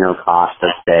total, cost of,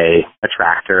 say, a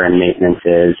tractor and maintenance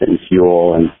is and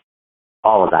fuel and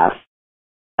all of that,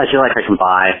 I feel like I can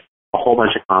buy a whole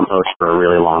bunch of compost for a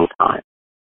really long time,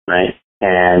 right?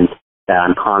 And that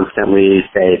I'm constantly,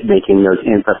 say, making those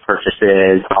input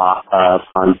purchases off of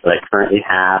funds that I currently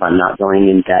have. I'm not going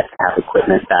in debt to have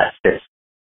equipment that fits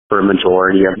for a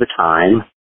majority of the time.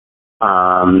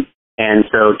 And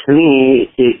so to me,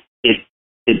 it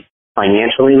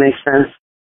financially makes sense.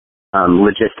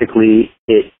 Logistically,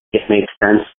 it makes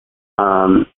sense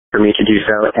for me to do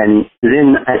so. And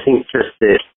then I think just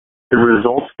the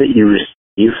results that you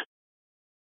receive,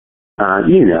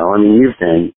 you've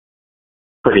been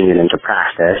putting it into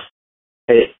practice.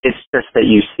 It's just that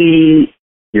you see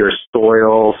your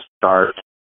soil start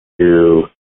to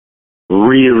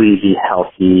really be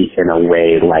healthy in a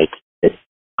way like it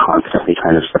constantly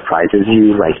kind of surprises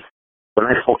you. Like, when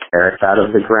I pull carrots out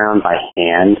of the ground by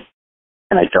hand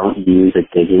and I don't use a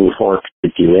digging fork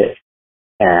to do it,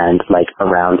 and like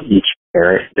around each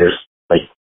carrot, there's like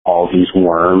all these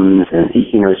worms, and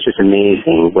it's just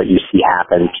amazing what you see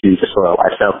happen to the soil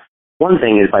life. So one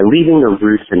thing is by leaving the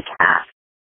roots intact,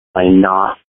 by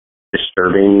not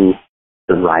disturbing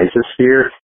the rhizosphere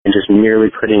and just merely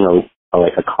putting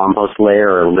a compost layer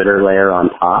or a litter layer on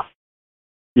top,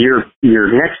 your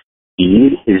next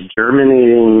seed is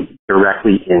germinating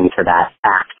directly into that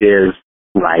active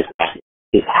rhizosphere.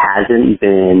 It hasn't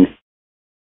been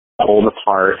pulled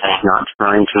apart. It's not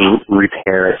trying to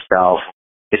repair itself.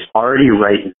 It's already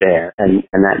right there. And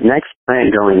that next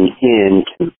plant going in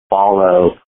can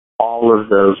follow all of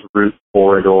those root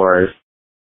corridors,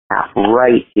 tap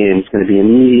right in. It's going to be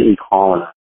immediately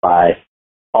colonized by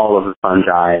all of the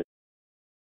fungi.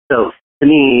 So to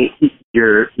me,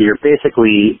 you're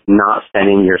basically not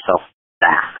setting yourself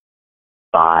back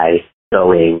by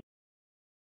going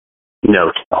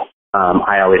no-till.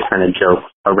 I always kind of joke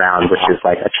around, which is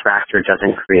like a tractor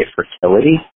doesn't create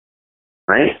fertility,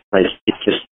 right? Like it's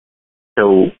just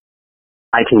so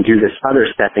I can do this other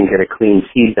step and get a clean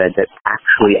seed bed that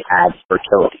actually adds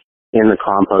fertility in the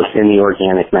compost, in the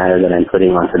organic matter that I'm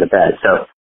putting onto the bed. So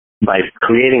by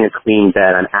creating a clean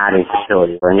bed, I'm adding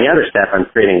fertility. Or in the other step, I'm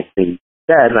creating a clean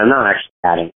bed, but I'm not actually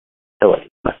adding fertility.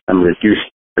 I'm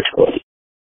reducing fertility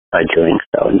by doing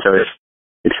so. And so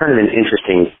it's kind of an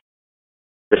interesting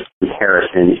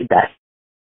comparison that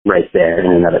right there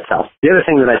in and of itself. The other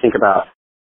thing that I think about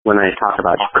when I talk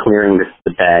about clearing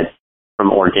the bed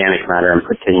from organic matter and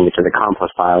taking it to the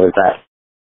compost pile is that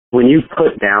when you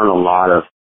put down a lot of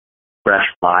fresh,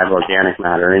 live organic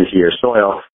matter into your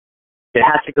soil, it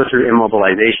has to go through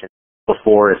immobilization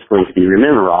before it's going to be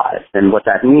remineralized. And what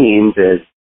that means is,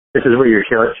 this is where you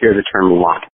hear the term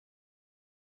lock.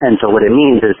 And so what it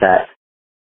means is that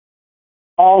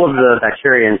all of the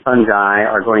bacteria and fungi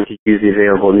are going to use the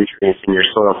available nutrients in your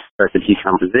soil to start the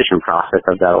decomposition process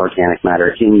of that organic matter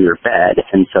in your bed.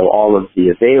 And so all of the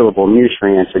available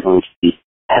nutrients are going to be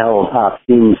held up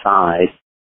inside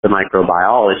the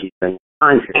microbiology during the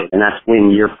time period. And that's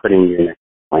when you're putting your next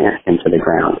plant into the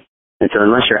ground. And so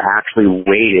unless you're actually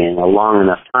waiting a long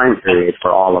enough time period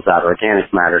for all of that organic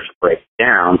matter to break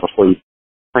down before you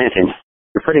plant it,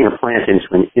 you're putting a plant into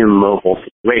an immobile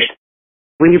situation.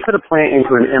 When you put a plant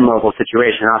into an immobile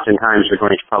situation, oftentimes you're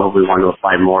going to probably want to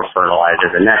apply more fertilizer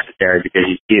than necessary because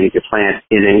you see that your plant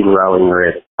isn't growing or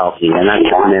isn't healthy, and that's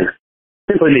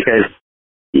simply because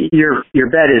your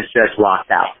bed is just locked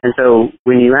out. And so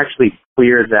when you actually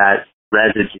clear that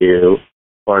residue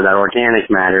or that organic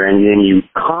matter and then you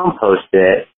compost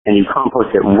it, and you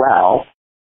compost it well,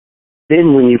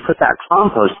 then when you put that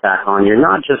compost back on, you're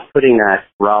not just putting that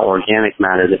raw organic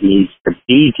matter that needs to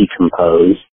be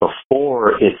decomposed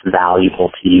before it's valuable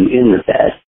to you in the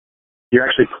bed. You're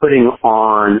actually putting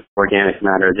on organic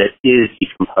matter that is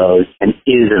decomposed and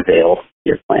is available to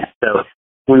your plant. So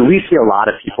when we see a lot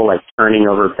of people like turning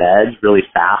over beds really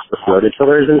fast with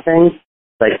rototillers and things,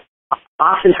 like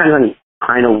oftentimes I'm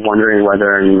kind of wondering whether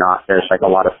or not there's like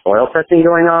a lot of soil testing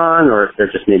going on, or if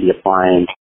they're just maybe applying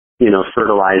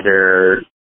fertilizer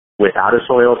without a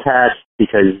soil test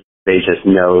because they just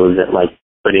know that like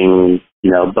putting,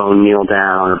 bone meal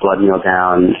down or blood meal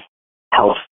down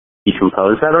helps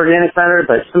decompose that organic matter.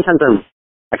 But sometimes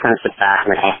I kind of sit back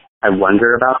and I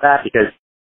wonder about that, because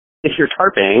if you're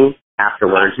tarping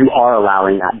afterwards, you are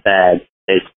allowing that bed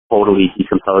to totally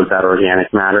decompose that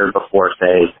organic matter before,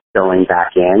 say, going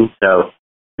back in. So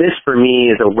this for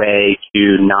me is a way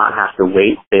to not have to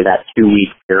wait, say, that 2-week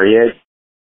period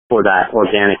for that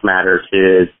organic matter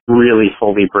to really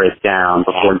fully break down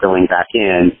before going back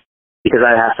in. Because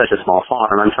I have such a small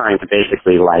farm, I'm trying to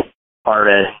basically like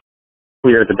harvest,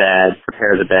 clear the bed,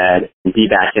 prepare the bed, and be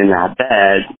back in that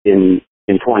bed in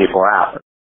 24 hours.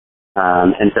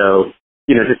 And so,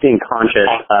 just being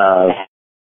conscious of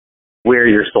where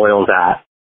your soil's at,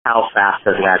 how fast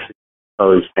does it actually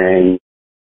decompose things,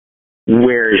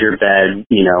 where is your bed,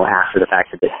 after the fact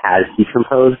that it has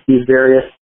decomposed these various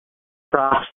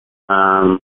crops.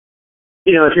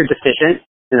 If you're deficient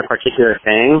in a particular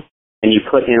thing and you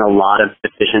put in a lot of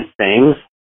deficient things,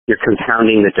 you're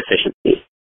compounding the deficiency.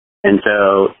 And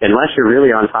so unless you're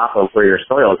really on top of where your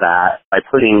soil's at, by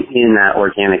putting in that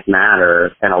organic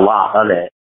matter and a lot of it,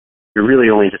 you're really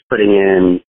only just putting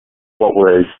in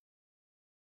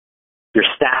you're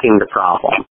stacking the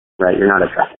problem, right? You're not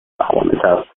addressing the problem. And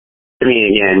so to me,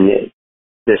 again,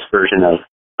 this version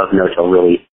of no-till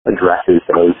really addresses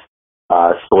those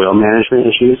soil management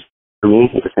issues for me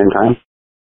at the same time.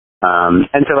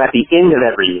 And so at the end of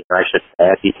every year, I should say,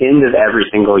 at the end of every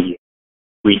single year,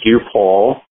 we do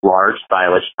pull large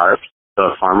silage tarps. So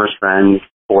a farmer's friend,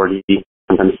 40,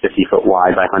 sometimes 50 foot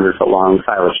wide by 100 foot long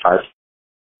silage tarps.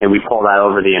 and we pull that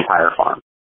over the entire farm,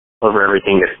 over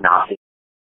everything that's not.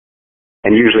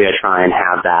 And usually I try and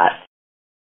have that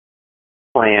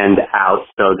planned out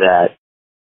so that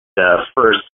the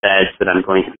first beds that I'm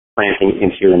going to be planting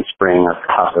into in spring are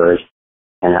covered,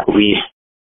 and at least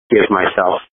give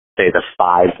myself, say, the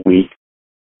 5 week,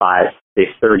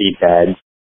 30 beds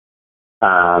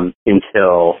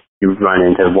until you run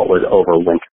into what was over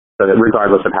winter. So that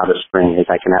regardless of how the spring is,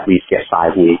 I can at least get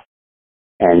 5 weeks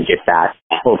and get that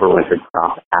overwintered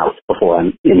crop out before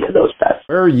I'm into those beds.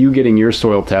 Where are you getting your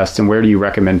soil tests, and where do you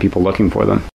recommend people looking for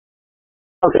them?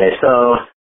 Okay, so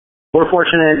we're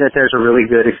fortunate that there's a really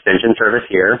good extension service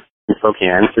here in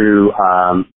Spokane through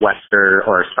Washington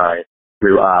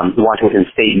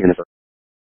State University.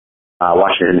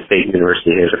 Washington State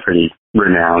University is a pretty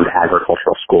renowned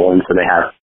agricultural school, and so they have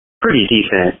pretty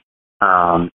decent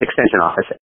extension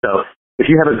offices. So if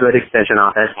you have a good extension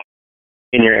office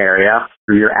in your area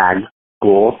through your ag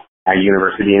school, ag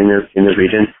university in the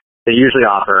region, they usually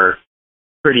offer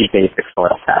pretty basic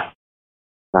soil tests.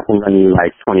 Nothing run you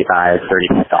like $25,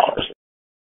 $35.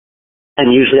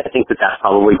 And usually I think that that's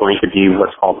probably going to be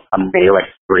what's called a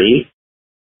Malix 3.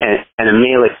 And a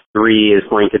Malix 3 is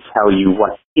going to tell you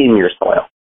what's in your soil.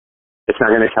 It's not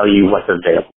going to tell you what's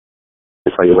available.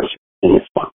 It'll tell you what's in your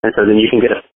soil. And so then you can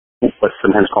get what's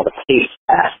sometimes called a taste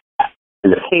test.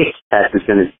 And the taste test is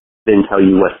going to then tell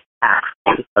you what's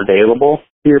actually available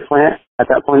to your plant at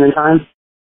that point in time.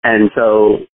 And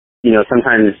so,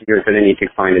 sometimes you're going to need to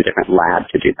find a different lab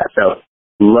to do that. So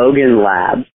Logan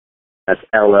Labs, that's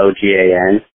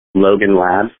Logan, Logan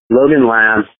Labs. Logan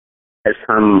Labs has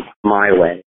come my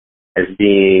way as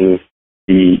being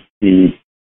the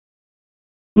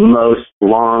most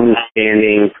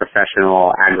long-standing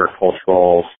professional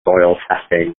agricultural soil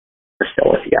testing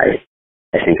facility.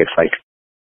 I think it's like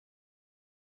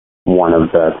one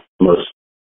of the most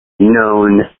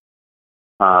known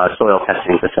soil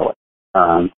testing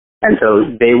facilities. And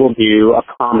so they will do a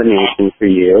combination for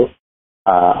you,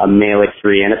 a Malix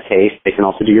 3 and a paste. They can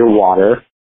also do your water,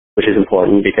 which is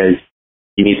important because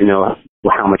you need to know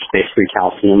how much free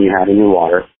calcium you have in your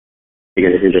water.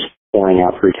 Because if you're just pouring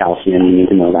out free calcium, you need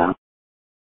to know that.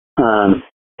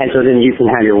 And so then you can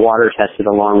have your water tested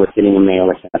along with getting a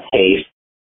Malix and a paste.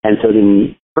 And so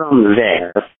then from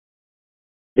there,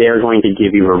 they're going to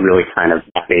give you a really kind of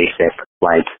basic,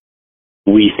 like,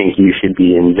 we think you should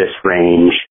be in this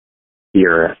range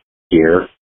here,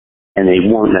 and they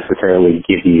won't necessarily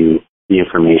give you the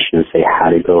information and say how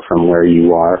to go from where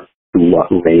you are to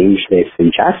what range they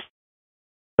suggest,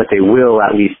 but they will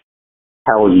at least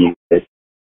tell you that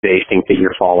they think that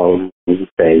you're following,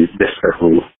 say, this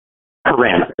certain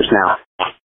parameters. Now,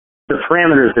 the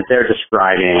parameters that they're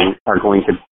describing are going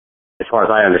to, as far as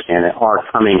I understand it, are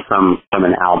coming from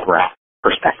an Albrecht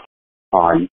perspective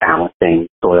on balancing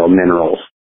soil minerals.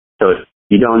 So if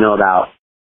you don't know about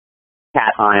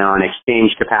cation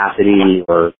exchange capacity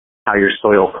or how your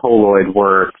soil colloid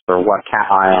works or what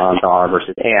cations are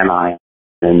versus anions,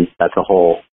 and that's a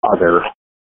whole other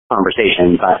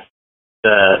conversation. But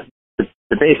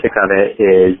the basic of it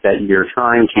is that you're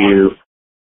trying to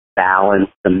balance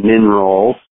the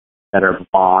minerals that are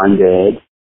bonded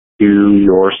to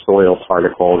your soil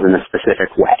particles in a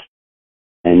specific way.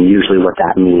 And usually what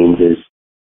that means is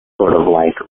sort of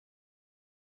like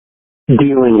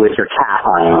dealing with your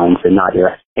cations and not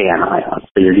your anions.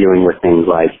 So you're dealing with things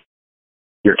like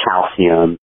your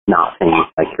calcium, not things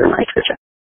like your nitrogen.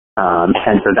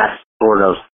 And so that's sort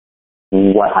of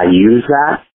what I use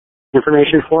that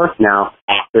information for. Now,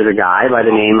 there's a guy by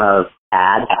the name of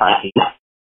Ad Hutty.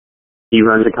 He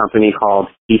runs a company called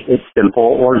Keep It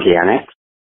Simple Organics.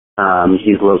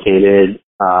 He's located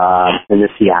in the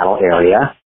Seattle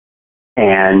area,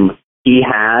 and he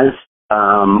has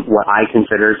what I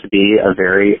consider to be a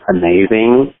very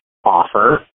amazing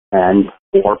offer and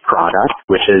or product,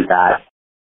 which is that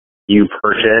you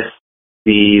purchase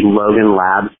the Logan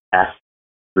Labs test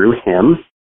through him.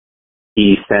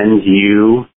 He sends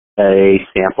you a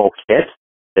sample kit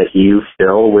that you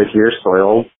fill with your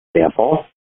soil sample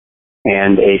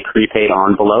and a prepaid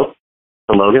envelope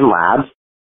to Logan Labs.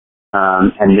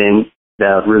 And then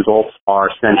the results are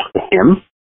sent to him,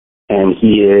 and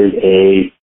he is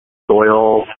a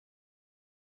soil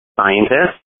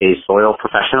scientist, a soil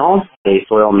professional, a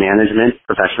soil management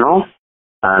professional.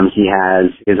 He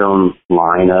has his own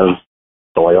line of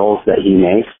soils that he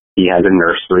makes. He has a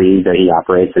nursery that he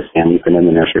operates. His family's been in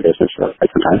the nursery business for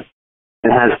quite some time,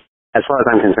 and has, as far as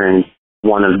I'm concerned,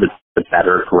 one of the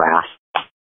better grasps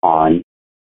on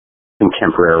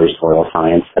contemporary soil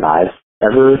science that I've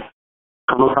ever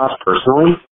come across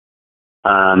personally.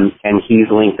 And he's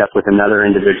linked up with another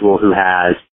individual who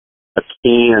has a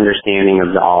keen understanding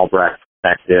of the Albrecht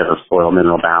perspective of soil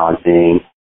mineral balancing.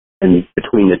 And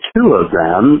between the two of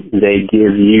them, they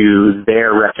give you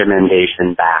their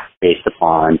recommendation back based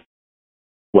upon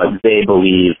what they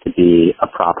believe to be a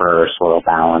proper soil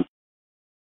balance,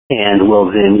 and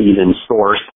will then even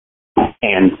source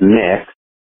and mix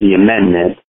the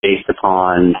amendment based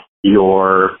upon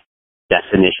your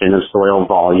definition of soil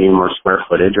volume or square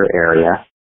footage or area,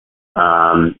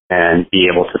 and be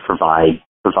able to provide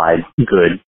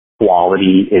good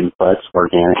quality inputs,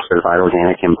 certified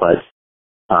organic inputs,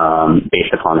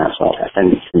 based upon that soil test.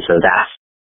 And so that's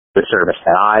the service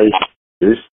that I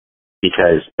use,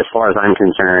 because as far as I'm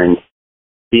concerned,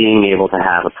 being able to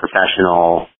have a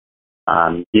professional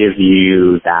give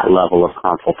you that level of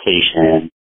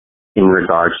consultation in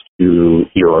regards to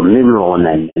your mineral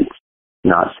amendments,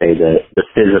 not say the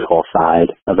physical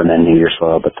side of amending your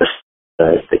soil, but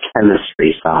the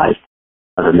chemistry side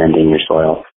of amending your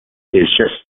soil, is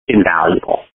just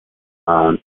invaluable.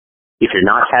 If you're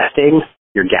not testing,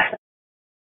 you're guessing.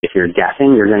 If you're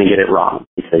guessing, you're going to get it wrong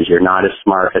because you're not as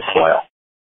smart as soil.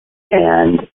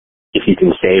 And if you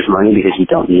can save money because you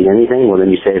don't need anything, well, then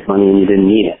you save money and you didn't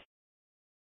need it.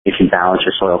 If you balance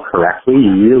your soil correctly,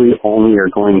 you really only are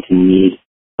going to need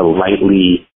to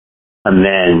lightly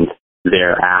amend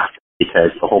thereafter, because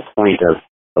the whole point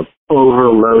of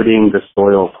overloading the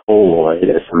soil colloid,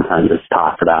 as sometimes it's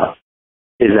talked about,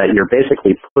 is that you're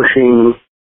basically pushing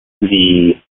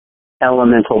the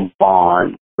elemental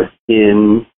bond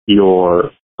within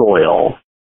your soil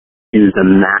to the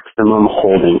maximum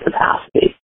holding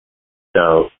capacity.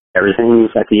 So everything's,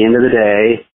 at the end of the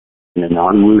day, in a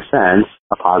non-woo sense,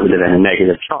 a positive and a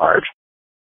negative charge.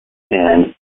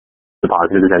 And the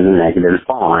positive and the negative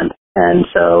bond. And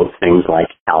so things like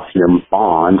calcium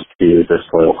bond to the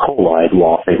soil colloid,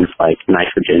 while things like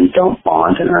nitrogen don't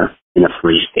bond and are in a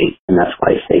free state. And that's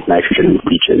why I say nitrogen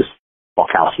leaches while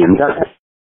calcium doesn't.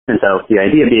 And so the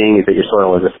idea being is that your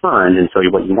soil is a sponge, and so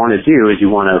what you want to do is you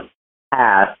want to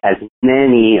have as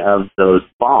many of those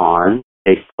bonds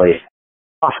take place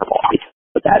as possible.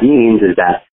 What that means is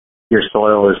that your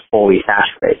soil is fully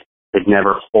saturated. It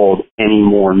never holds any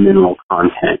more mineral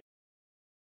content,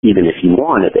 even if you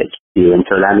wanted it to. And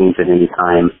so that means that any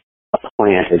time a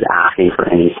plant is asking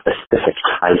for any specific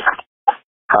type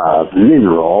of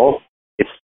mineral,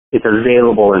 it's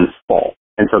available in full.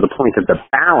 And so the point of the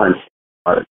balance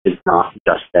part is not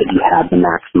just that you have the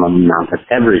maximum amount of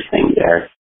everything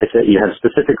there. It's that you have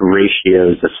specific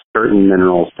ratios of certain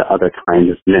minerals to other kinds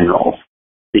of minerals,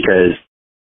 because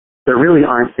there really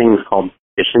aren't things called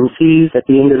deficiencies at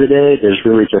the end of the day. There's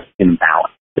really just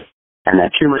imbalance. And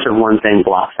that too much of one thing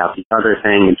blocks out the other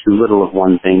thing, and too little of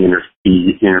one thing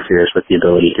interferes with the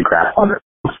ability to grab other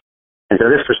things. And so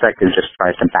this perspective just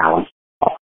tries to balance it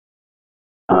all.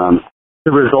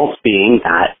 The results being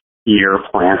that your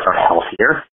plants are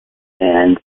healthier,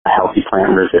 and a healthy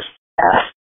plant resists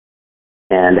pests,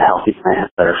 and a healthy plant has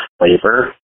better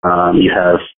flavor. You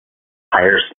have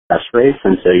higher success rates,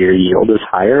 and so your yield is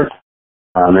higher.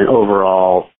 And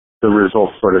overall, the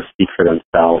results sort of speak for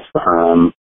themselves.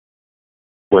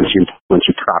 Once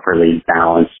you properly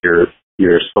balance your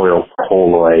soil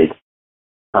colloid,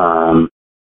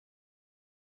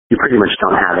 you pretty much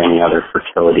don't have any other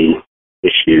fertility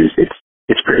issues.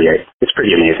 It's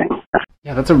pretty amazing.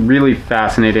 Yeah, that's a really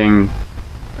fascinating.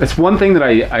 It's one thing that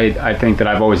I think that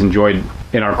I've always enjoyed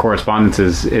in our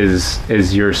correspondences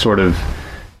is your sort of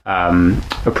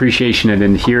appreciation and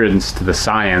adherence to the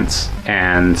science.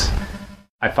 And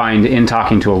I find in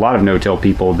talking to a lot of no-till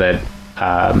people that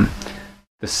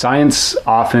the science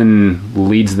often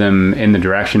leads them in the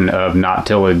direction of not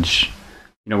tillage.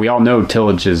 You know, we all know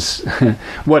tillage is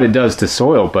what it does to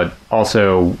soil, but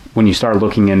also when you start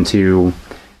looking into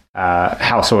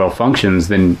how soil functions,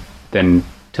 then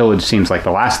tillage seems like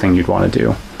the last thing you'd want to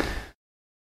do.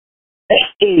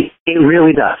 It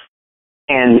really does.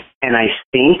 And I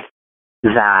think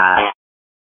that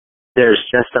there's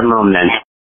just a momentum,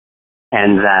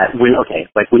 and that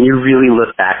when you really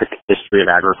look back at the history of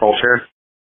agriculture,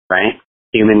 right?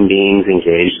 Human beings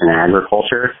engaged in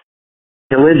agriculture,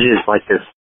 tillage is like this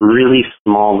really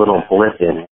small little blip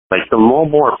in it. Like the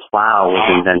Mulbore plow was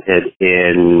invented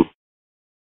in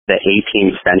the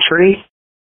 18th century,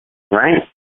 right?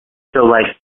 So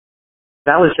like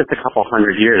that was just a couple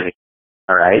hundred years ago,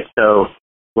 all right? So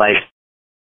like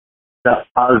the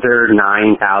other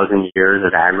 9,000 years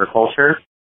of agriculture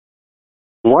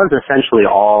was essentially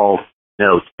all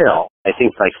no-till. I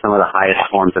think like some of the highest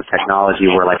forms of technology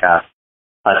were like a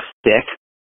stick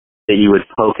that you would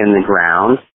poke in the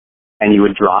ground and you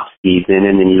would drop seeds in,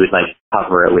 and then you would like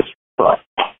cover it with your foot,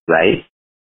 right?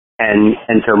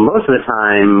 And so most of the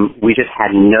time, we just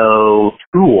had no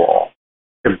tool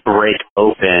to break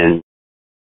open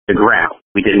the ground.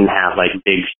 We didn't have like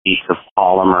big sheets of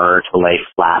polymer to lay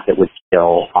flat that would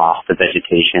kill off the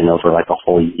vegetation over like a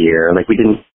whole year. Like we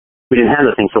didn't have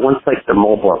those things. So once like the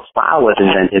moldboard plow was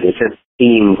invented, it just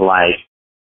seemed like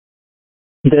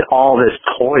that all this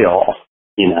toil,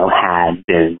 had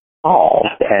been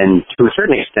solved. And to a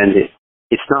certain extent,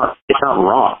 it's not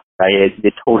wrong, right?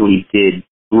 It totally did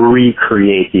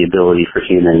recreate the ability for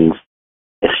humans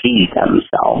to feed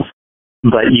themselves.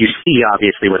 But you see,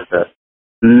 obviously, what the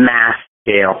mass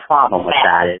scale problem with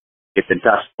that is. You get the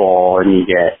Dust Bowl and you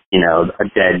get, a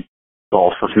dead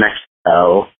Gulf of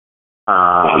Mexico.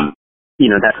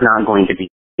 That's not going to be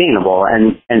sustainable.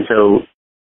 And so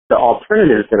the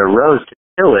alternatives that arose to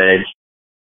tillage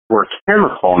were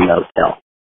chemical no-till.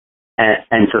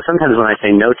 And so sometimes when I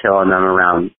say no-till and I'm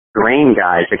around grain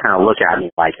guys, they kind of look at me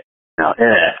like,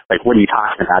 like, what are you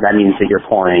talking about? That means that you're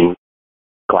pouring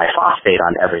glyphosate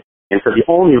on everything. And so the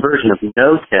only version of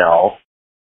no-till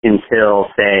until,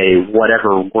 say,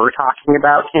 whatever we're talking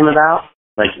about came about,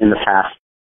 like in the past,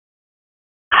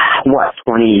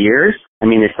 20 years? I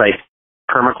mean, it's like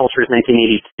permaculture is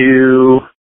 1982.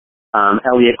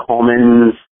 Elliot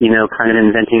Coleman's, kind of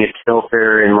inventing a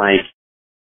filter in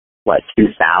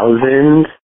 2000.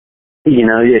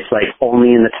 It's like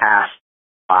only in the past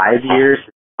 5 years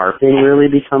has tarping really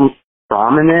become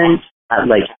prominent.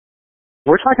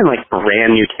 We're talking like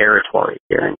brand new territory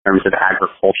here in terms of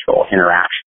agricultural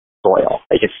interaction with soil.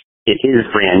 Like it is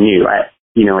brand new.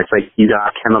 It's like you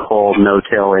got chemical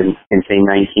no-till in say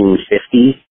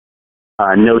 1950.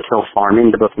 No-till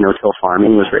farming, the book No-Till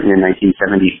Farming was written in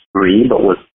 1973, but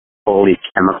was fully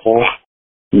chemical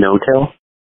no-till.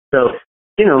 So,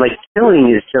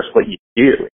 tilling is just what you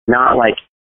do. It's not like,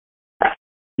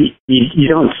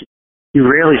 you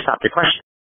rarely stop to question.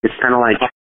 It's kind of like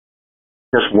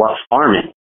just what farming.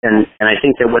 And I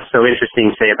think that what's so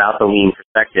interesting, say, about the lean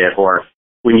perspective, or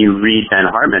when you read Ben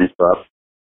Hartman's book,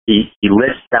 he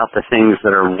lists out the things that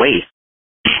are waste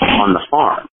on the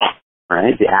farm.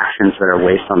 Right? The actions that are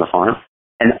waste on the farm.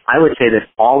 And I would say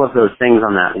that all of those things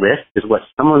on that list is what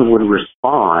someone would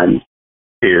respond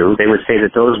to. They would say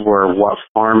that those were what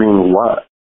farming was,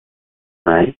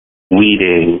 right?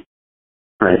 Weeding,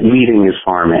 right? Weeding is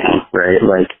farming, right?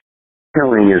 Like,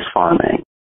 tilling is farming,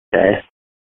 okay?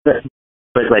 But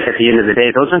like at the end of the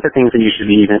day, those aren't the things that you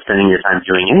should be even spending your time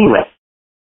doing anyway,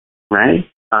 right?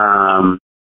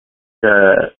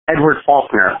 The Edward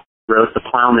Faulkner wrote The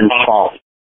Plowman's Folly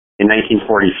in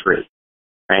 1943,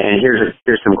 right? And here's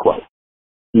some quotes.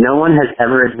 No one has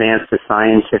ever advanced the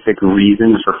scientific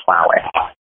reasons for plowing.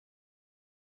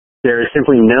 There is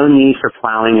simply no need for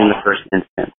plowing in the first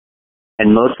instance, and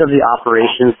most of the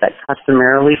operations that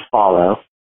customarily follow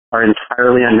are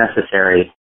entirely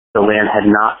unnecessary if the land had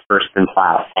not first been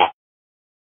plowed.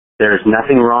 There is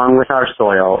nothing wrong with our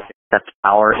soil except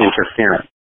our interference,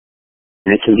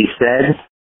 and it can be said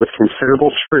with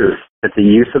considerable truth that the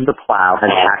use of the plow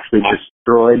has actually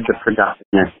destroyed the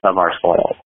productiveness of our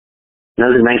soil. And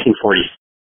that was in 1940,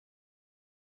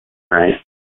 right?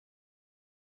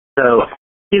 So,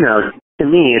 to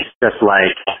me, it's just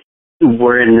like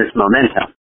we're in this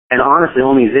momentum. And honestly,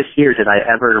 only this year did I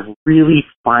ever really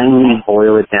finally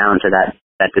boil it down to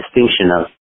that distinction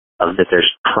of that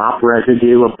there's crop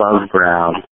residue above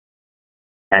ground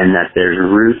and that there's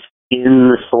roots in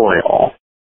the soil,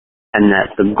 and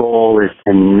that the goal is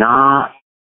to not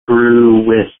screw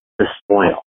with the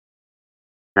soil,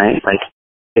 right? Like,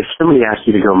 if somebody asked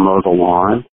you to go mow the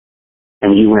lawn,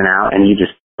 and you went out and you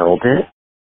just tilled it,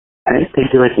 right?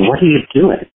 They'd be like, what are you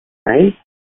doing, right?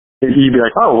 You'd be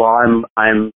like, oh, well,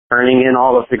 I'm turning in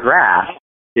all of the grass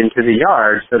into the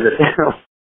yard so that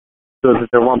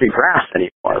there won't be grass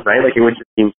anymore, right? Like, it would just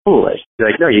seem foolish. You'd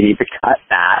be like, no, you need to cut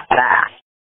that back.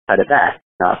 Cut it back,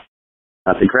 not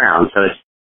the ground. So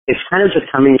it's kind of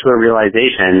just coming to a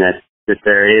realization that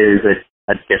there is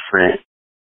a different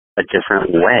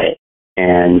way.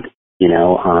 And,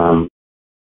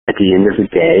 at the end of the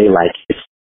day, like, it's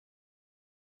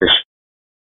just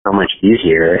so much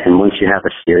easier. And once you have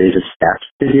a series of steps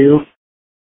to do,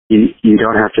 you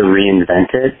don't have to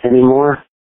reinvent it anymore.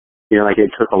 Like,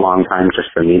 it took a long time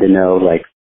just for me to know, like,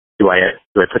 do I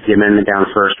put the amendment down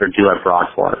first or do I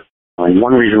broad forth? And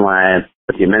one reason why I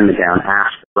put the amendment down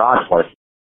after broad forth,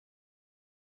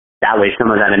 that way some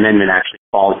of that amendment actually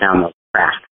falls down those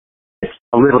cracks. It's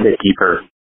a little bit deeper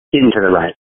into the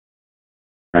right?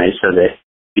 So that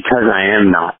because I am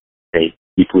not, say,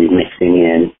 deeply mixing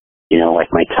in,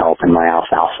 like my kelp and my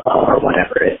alfalfa or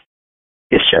whatever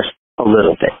it's just a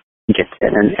little bit gets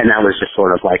in. And that was just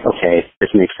sort of like, okay, this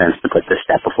makes sense to put this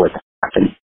step before that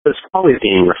happens. So it's always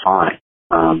being refined.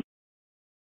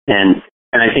 And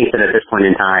I think that at this point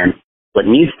in time, what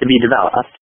needs to be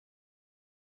developed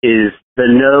is the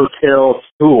no-till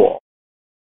tool,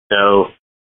 so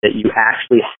that you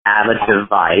actually have a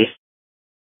device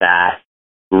that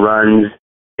runs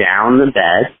down the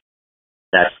bed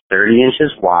that's 30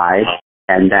 inches wide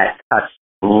and that cuts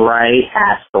right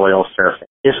at soil surface.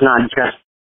 It's not just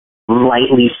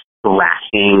lightly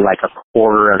scratching like a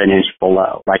quarter of an inch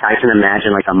below. Like I can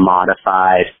imagine like a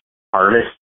modified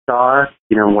harvest star,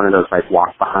 one of those like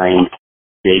walk behind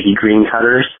baby green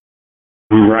cutters.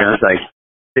 Right. It's like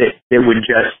it would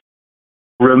just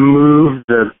remove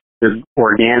the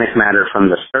organic matter from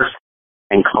the surface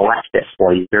and collect it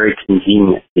for you very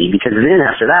conveniently. Because then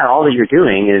after that, all that you're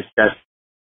doing is just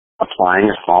applying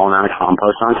a small amount of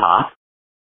compost on top,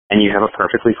 and you have a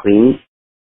perfectly clean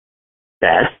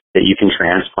bed that you can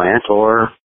transplant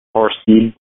or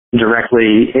seed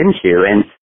directly into. And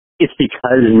it's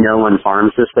because no one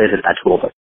farms this way that tool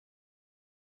does.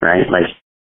 Right? Like,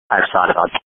 I've thought about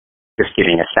just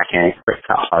getting a second quick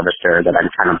cut harvester that I'm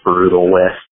kind of brutal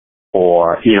with,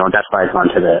 or, that's why I've gone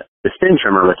to the spin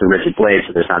trimmer with the rigid blade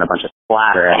so there's not a bunch of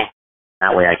splatter. And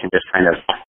that way I can just kind of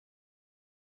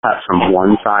cut from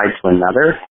one side to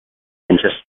another and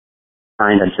just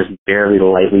kind of just barely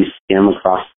lightly skim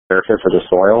across the surface of the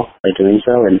soil by doing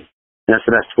so. And that's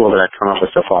the best tool that I've come up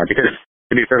with so far, because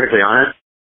to be perfectly honest,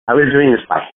 I was doing this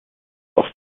by hand.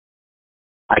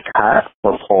 I cut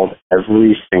or pulled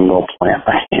every single plant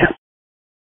by hand,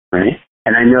 right?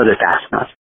 And I know that that's not,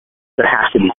 there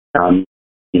has to be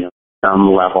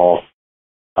some level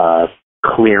of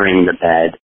clearing the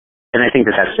bed. And I think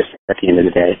that that's just, at the end of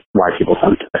the day, why people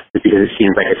come to it, because it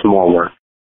seems like it's more work.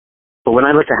 But when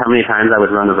I looked at how many times I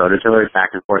would run the rototiller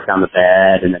back and forth down the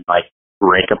bed and then like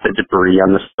break up the debris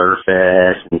on the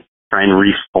surface and try and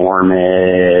reform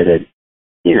it and,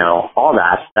 all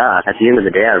that stuff, at the end of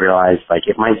the day, I realized like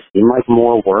it might seem like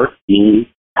more work me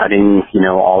cutting,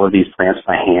 all of these plants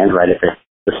by hand right at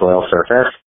the soil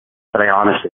surface. But I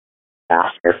honestly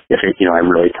ask if I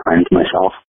really timed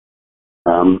myself.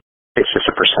 It's just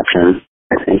a perception,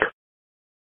 I think.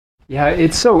 Yeah,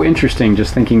 it's so interesting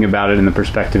just thinking about it in the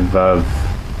perspective of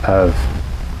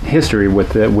history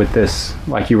with this,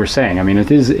 like you were saying. I mean,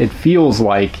 it feels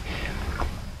like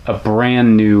a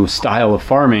brand new style of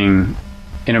farming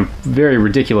in a very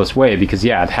ridiculous way, because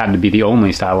it had to be the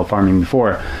only style of farming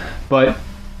before, but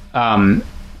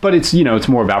it's it's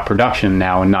more about production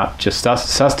now and not just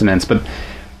sustenance. But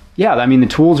I mean, the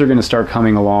tools are going to start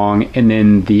coming along, and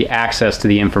then the access to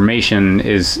the information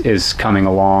is coming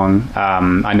along.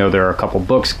 I know there are a couple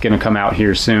books going to come out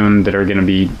here soon that are going to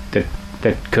be that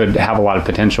could have a lot of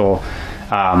potential,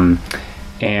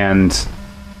 and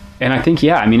I think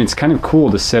I mean, it's kind of cool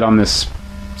to sit on this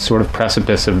sort of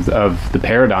precipice of the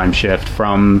paradigm shift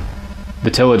from the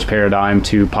tillage paradigm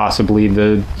to possibly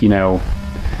the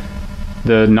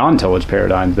non-tillage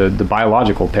paradigm, the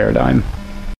biological paradigm.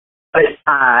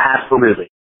 Absolutely.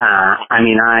 I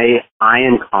mean, I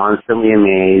am constantly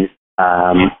amazed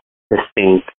to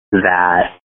think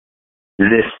that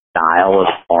this style of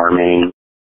farming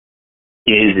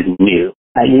is new.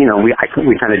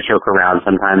 We kind of joke around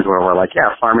sometimes where we're like,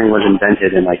 farming was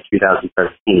invented in like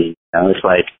 2013. It's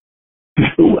like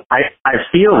I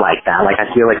feel like that. Like I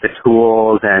feel like the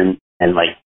tools and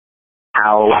like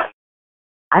how,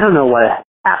 I don't know what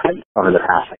happened over the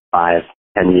past like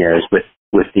 5-10 years with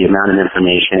the amount of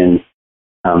information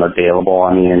available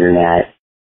on the internet,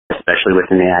 especially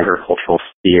within the agricultural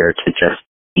sphere, to just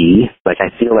see. Like I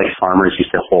feel like farmers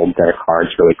used to hold their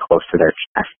cards really close to their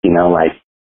chest, like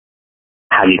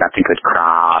how you got the good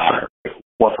crop, or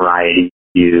what variety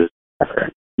you use.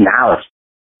 Now it's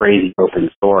crazy open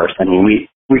source. I mean,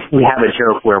 we have a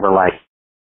joke where we're like,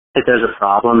 if there's a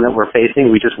problem that we're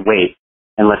facing, we just wait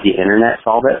and let the internet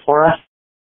solve it for us.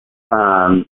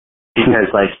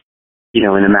 Because like, in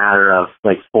a matter of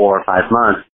like 4 or 5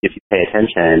 months, if you pay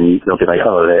attention, they'll be like,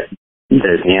 oh,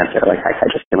 there's the answer. Like I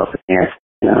just came up with the answer,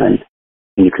 and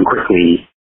you can quickly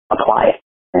apply it.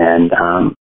 And,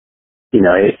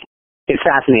 it's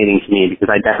fascinating to me because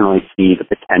I definitely see the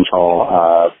potential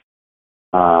of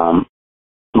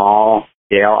small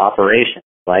scale operations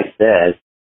like this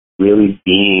really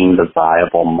being the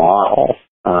viable model.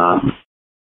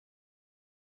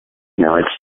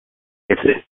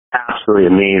 It's absolutely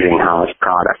amazing how much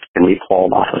product can be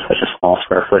pulled off of such a small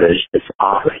square footage that's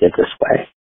operated this way.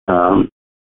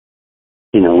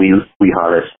 We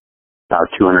harvest about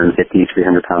 250,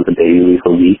 300 pounds of baby leaf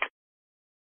a week.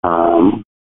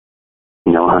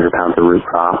 100 pounds of root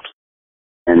crops.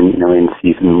 and, in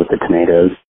season with the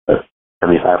tomatoes,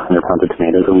 7,500 pounds of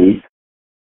tomatoes a week.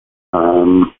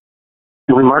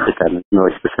 And we market them in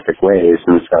really specific ways.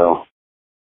 And so,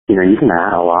 you can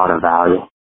add a lot of value,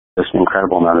 just an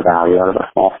incredible amount of value out of a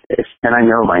small space. And I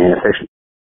know my inefficiency.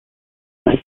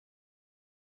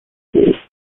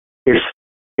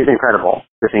 It's incredible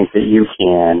to think that you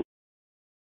can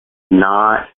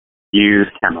not use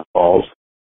chemicals,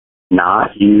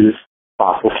 not use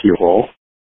fossil fuel,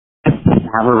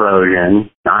 have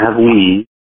erosion, not have weeds,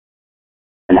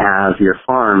 and have your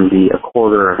farm be a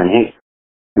quarter of an acre,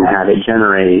 and have it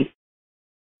generate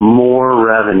more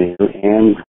revenue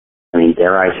and,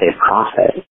 dare I say,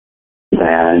 profit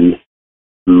than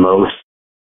most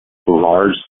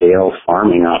large-scale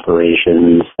farming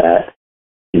operations that,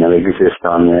 exist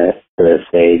on the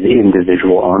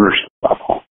individual ownership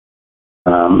level.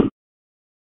 To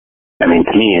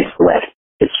me, it's the way.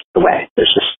 It's the way.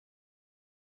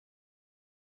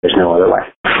 There's no other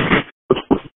way.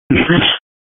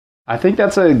 I think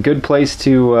that's a good place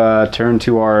to turn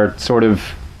to our sort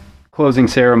of closing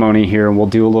ceremony here, and we'll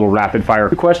do a little rapid fire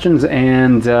questions,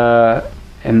 and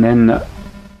then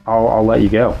I'll let you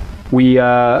go.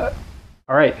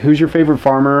 All right. Who's your favorite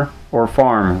farmer or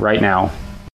farm right now?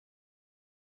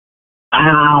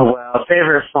 Well,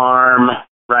 favorite farm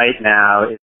right now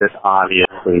is just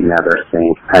obviously Never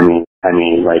Think.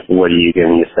 What are you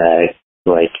going to say?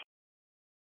 The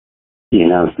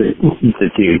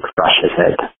dude crushes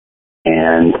it.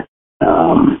 And,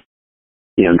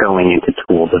 going into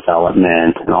tool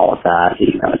development and all of that,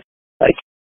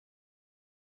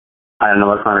 I don't know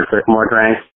what Connor Crickmore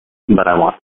drank, but I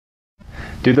want.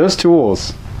 Dude, those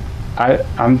tools, yeah,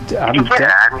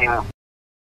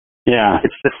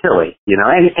 it's just silly,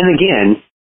 and again,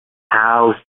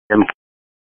 how,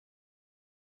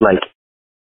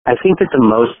 I think that the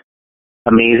most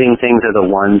amazing things are the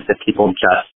ones that people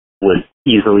just would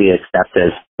easily accept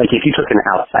as, if you took an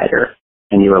outsider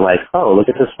and you were like, oh, look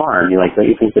at this farm, don't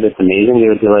you think that it's amazing? They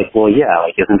would be like, well, yeah,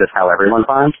 isn't this how everyone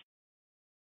farms?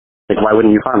 Why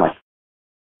wouldn't you farm like that?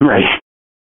 Right.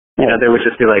 They would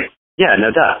just be like, yeah,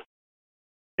 no duh.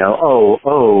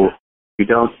 You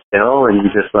don't still, and you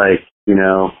just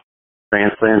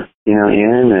transplant,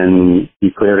 in, and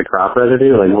you clear the crop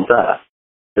residue, well, duh.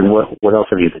 And what else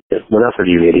have you been doing? What else have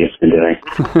you idiots been doing?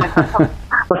 That's how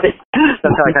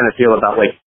I kind of feel about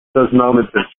those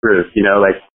moments of truth.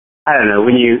 I don't know,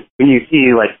 when you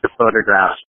see the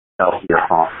photographs of your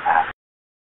home,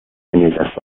 and you're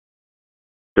just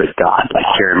good God,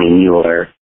 Jeremy Mueller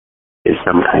is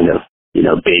some kind of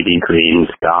baby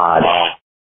greens god.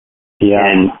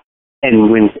 Yeah.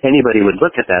 And when anybody would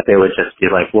look at that, they would just be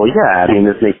like, well, yeah,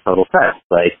 this makes total sense.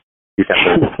 He's got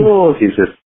those tools, he's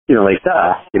just,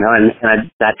 duh,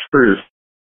 and that truth,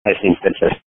 I think, that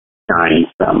just shines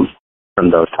from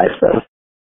those types of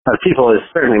people is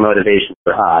certainly motivation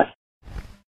for us.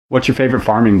 What's your favorite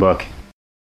farming book?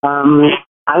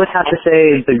 I would have to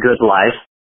say The Good Life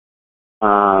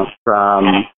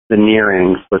from the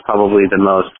Nearings was probably the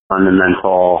most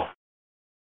fundamental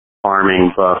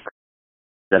farming book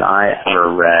that I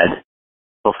ever read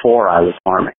before I was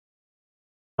farming.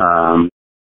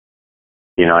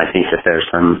 I think that there's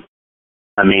some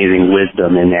amazing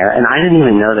wisdom in there. And I didn't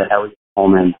even know that Elliot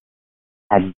Coleman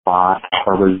had bought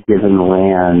or was given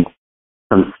land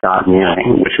from Scott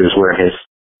Nearing, which was where his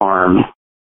farm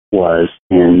was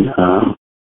in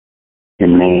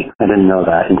Maine. I didn't know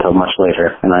that until much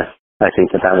later. And I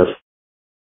think that was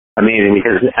amazing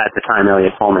because at the time,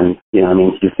 Elliot Coleman,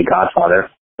 he's the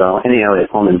godfather. So any Elliot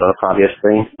Coleman book,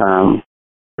 obviously.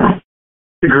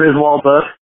 The Griswold book,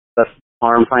 the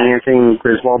farm financing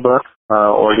Griswold book,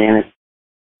 organic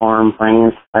farm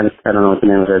finance. I don't know what the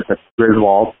name of it is, but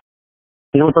Griswold.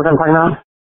 You know what book I'm talking about?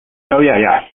 Oh,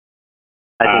 yeah.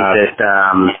 I think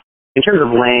that in terms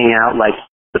of laying out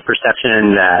the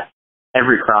perception that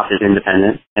every crop is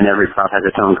independent and every crop has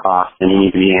its own cost, and you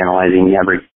need to be analyzing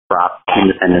every crop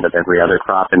independent of every other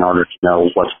crop in order to know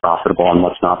what's profitable and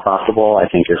what's not profitable, I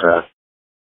think was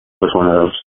one of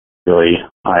those really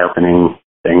eye-opening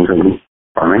things in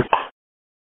farming.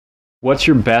 What's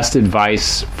your best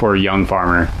advice for a young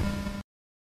farmer?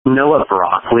 Know what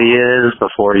broccoli is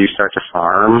before you start to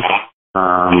farm.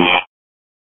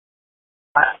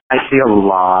 I see a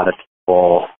lot of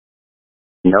people,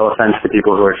 no offense to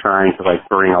people who are trying to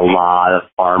bring a lot of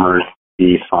farmers to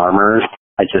be farmers.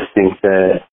 I just think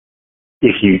that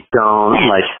if you don't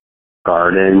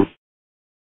garden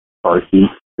or eat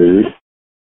food,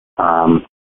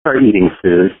 start eating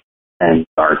food and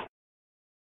garden.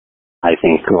 I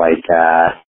think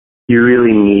you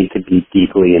really need to be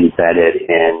deeply embedded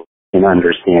in an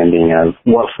understanding of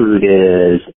what food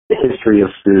is, the history of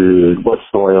food, what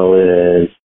soil is.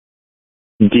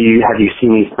 Have you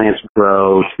seen these plants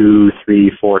grow 2,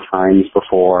 3, 4 times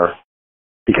before?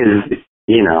 Because,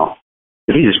 you know,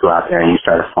 if you just go out there and you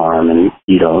start a farm and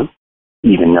you don't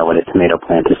even know what a tomato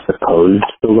plant is supposed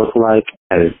to look like,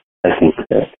 I think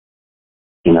that,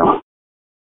 you know,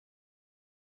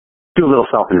 do a little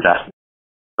self-investment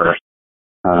first.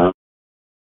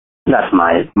 That's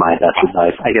my best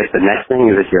advice. I guess the next thing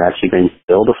is if you're actually going to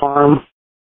build a farm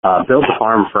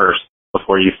first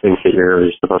before you think that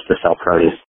you're supposed to sell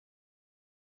produce,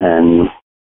 and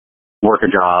work a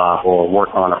job or work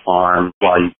on a farm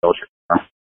while you build your farm.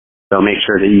 So make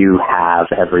sure that you have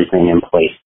everything in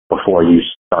place before you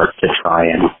start to try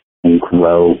and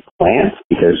grow plants,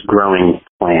 because growing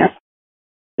plants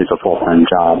is a full-time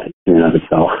job in and of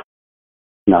itself,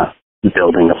 not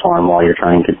building a farm while you're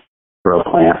trying to grow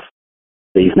plants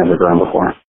that you've never grown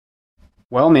before.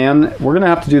 Well, man, we're going to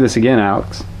have to do this again,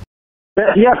 Alex.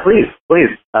 Yeah, please.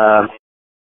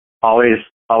 Always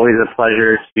a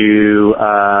pleasure to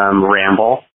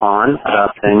ramble on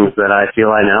about things that I feel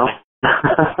I know.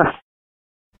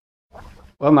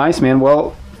 Well, nice, man.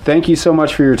 Well, thank you so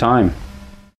much for your time.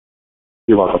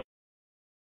 You're welcome.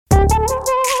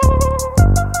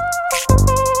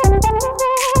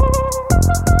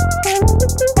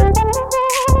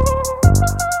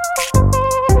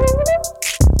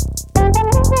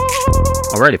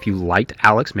 Alright, if you liked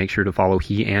Alex, make sure to follow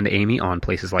he and Amy on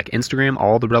places like Instagram.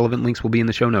 All the relevant links will be in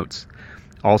the show notes.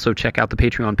 Also, check out the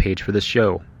Patreon page for this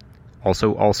show.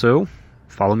 Also,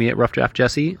 follow me at Rough Draft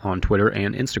Jesse on Twitter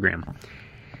and Instagram.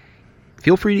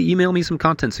 Feel free to email me some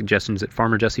content suggestions at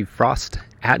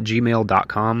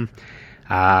farmerjessefrost@gmail.com.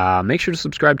 Make sure to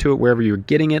subscribe to it wherever you're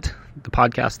getting it, the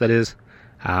podcast that is.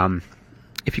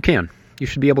 If you can, you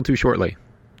should be able to shortly.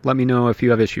 Let me know if you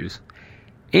have issues.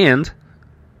 And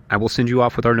I will send you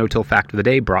off with our no-till fact of the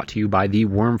day, brought to you by the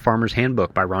Worm Farmer's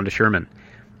Handbook by Rhonda Sherman.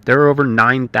 There are over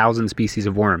 9,000 species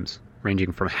of worms,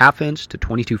 ranging from ½ inch to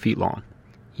 22 feet long.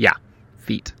 Yeah,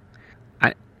 feet.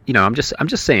 I'm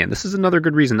just saying, this is another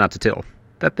good reason not to till.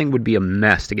 That thing would be a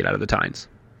mess to get out of the tines.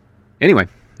 Anyway,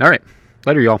 all right.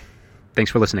 Later, y'all.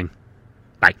 Thanks for listening.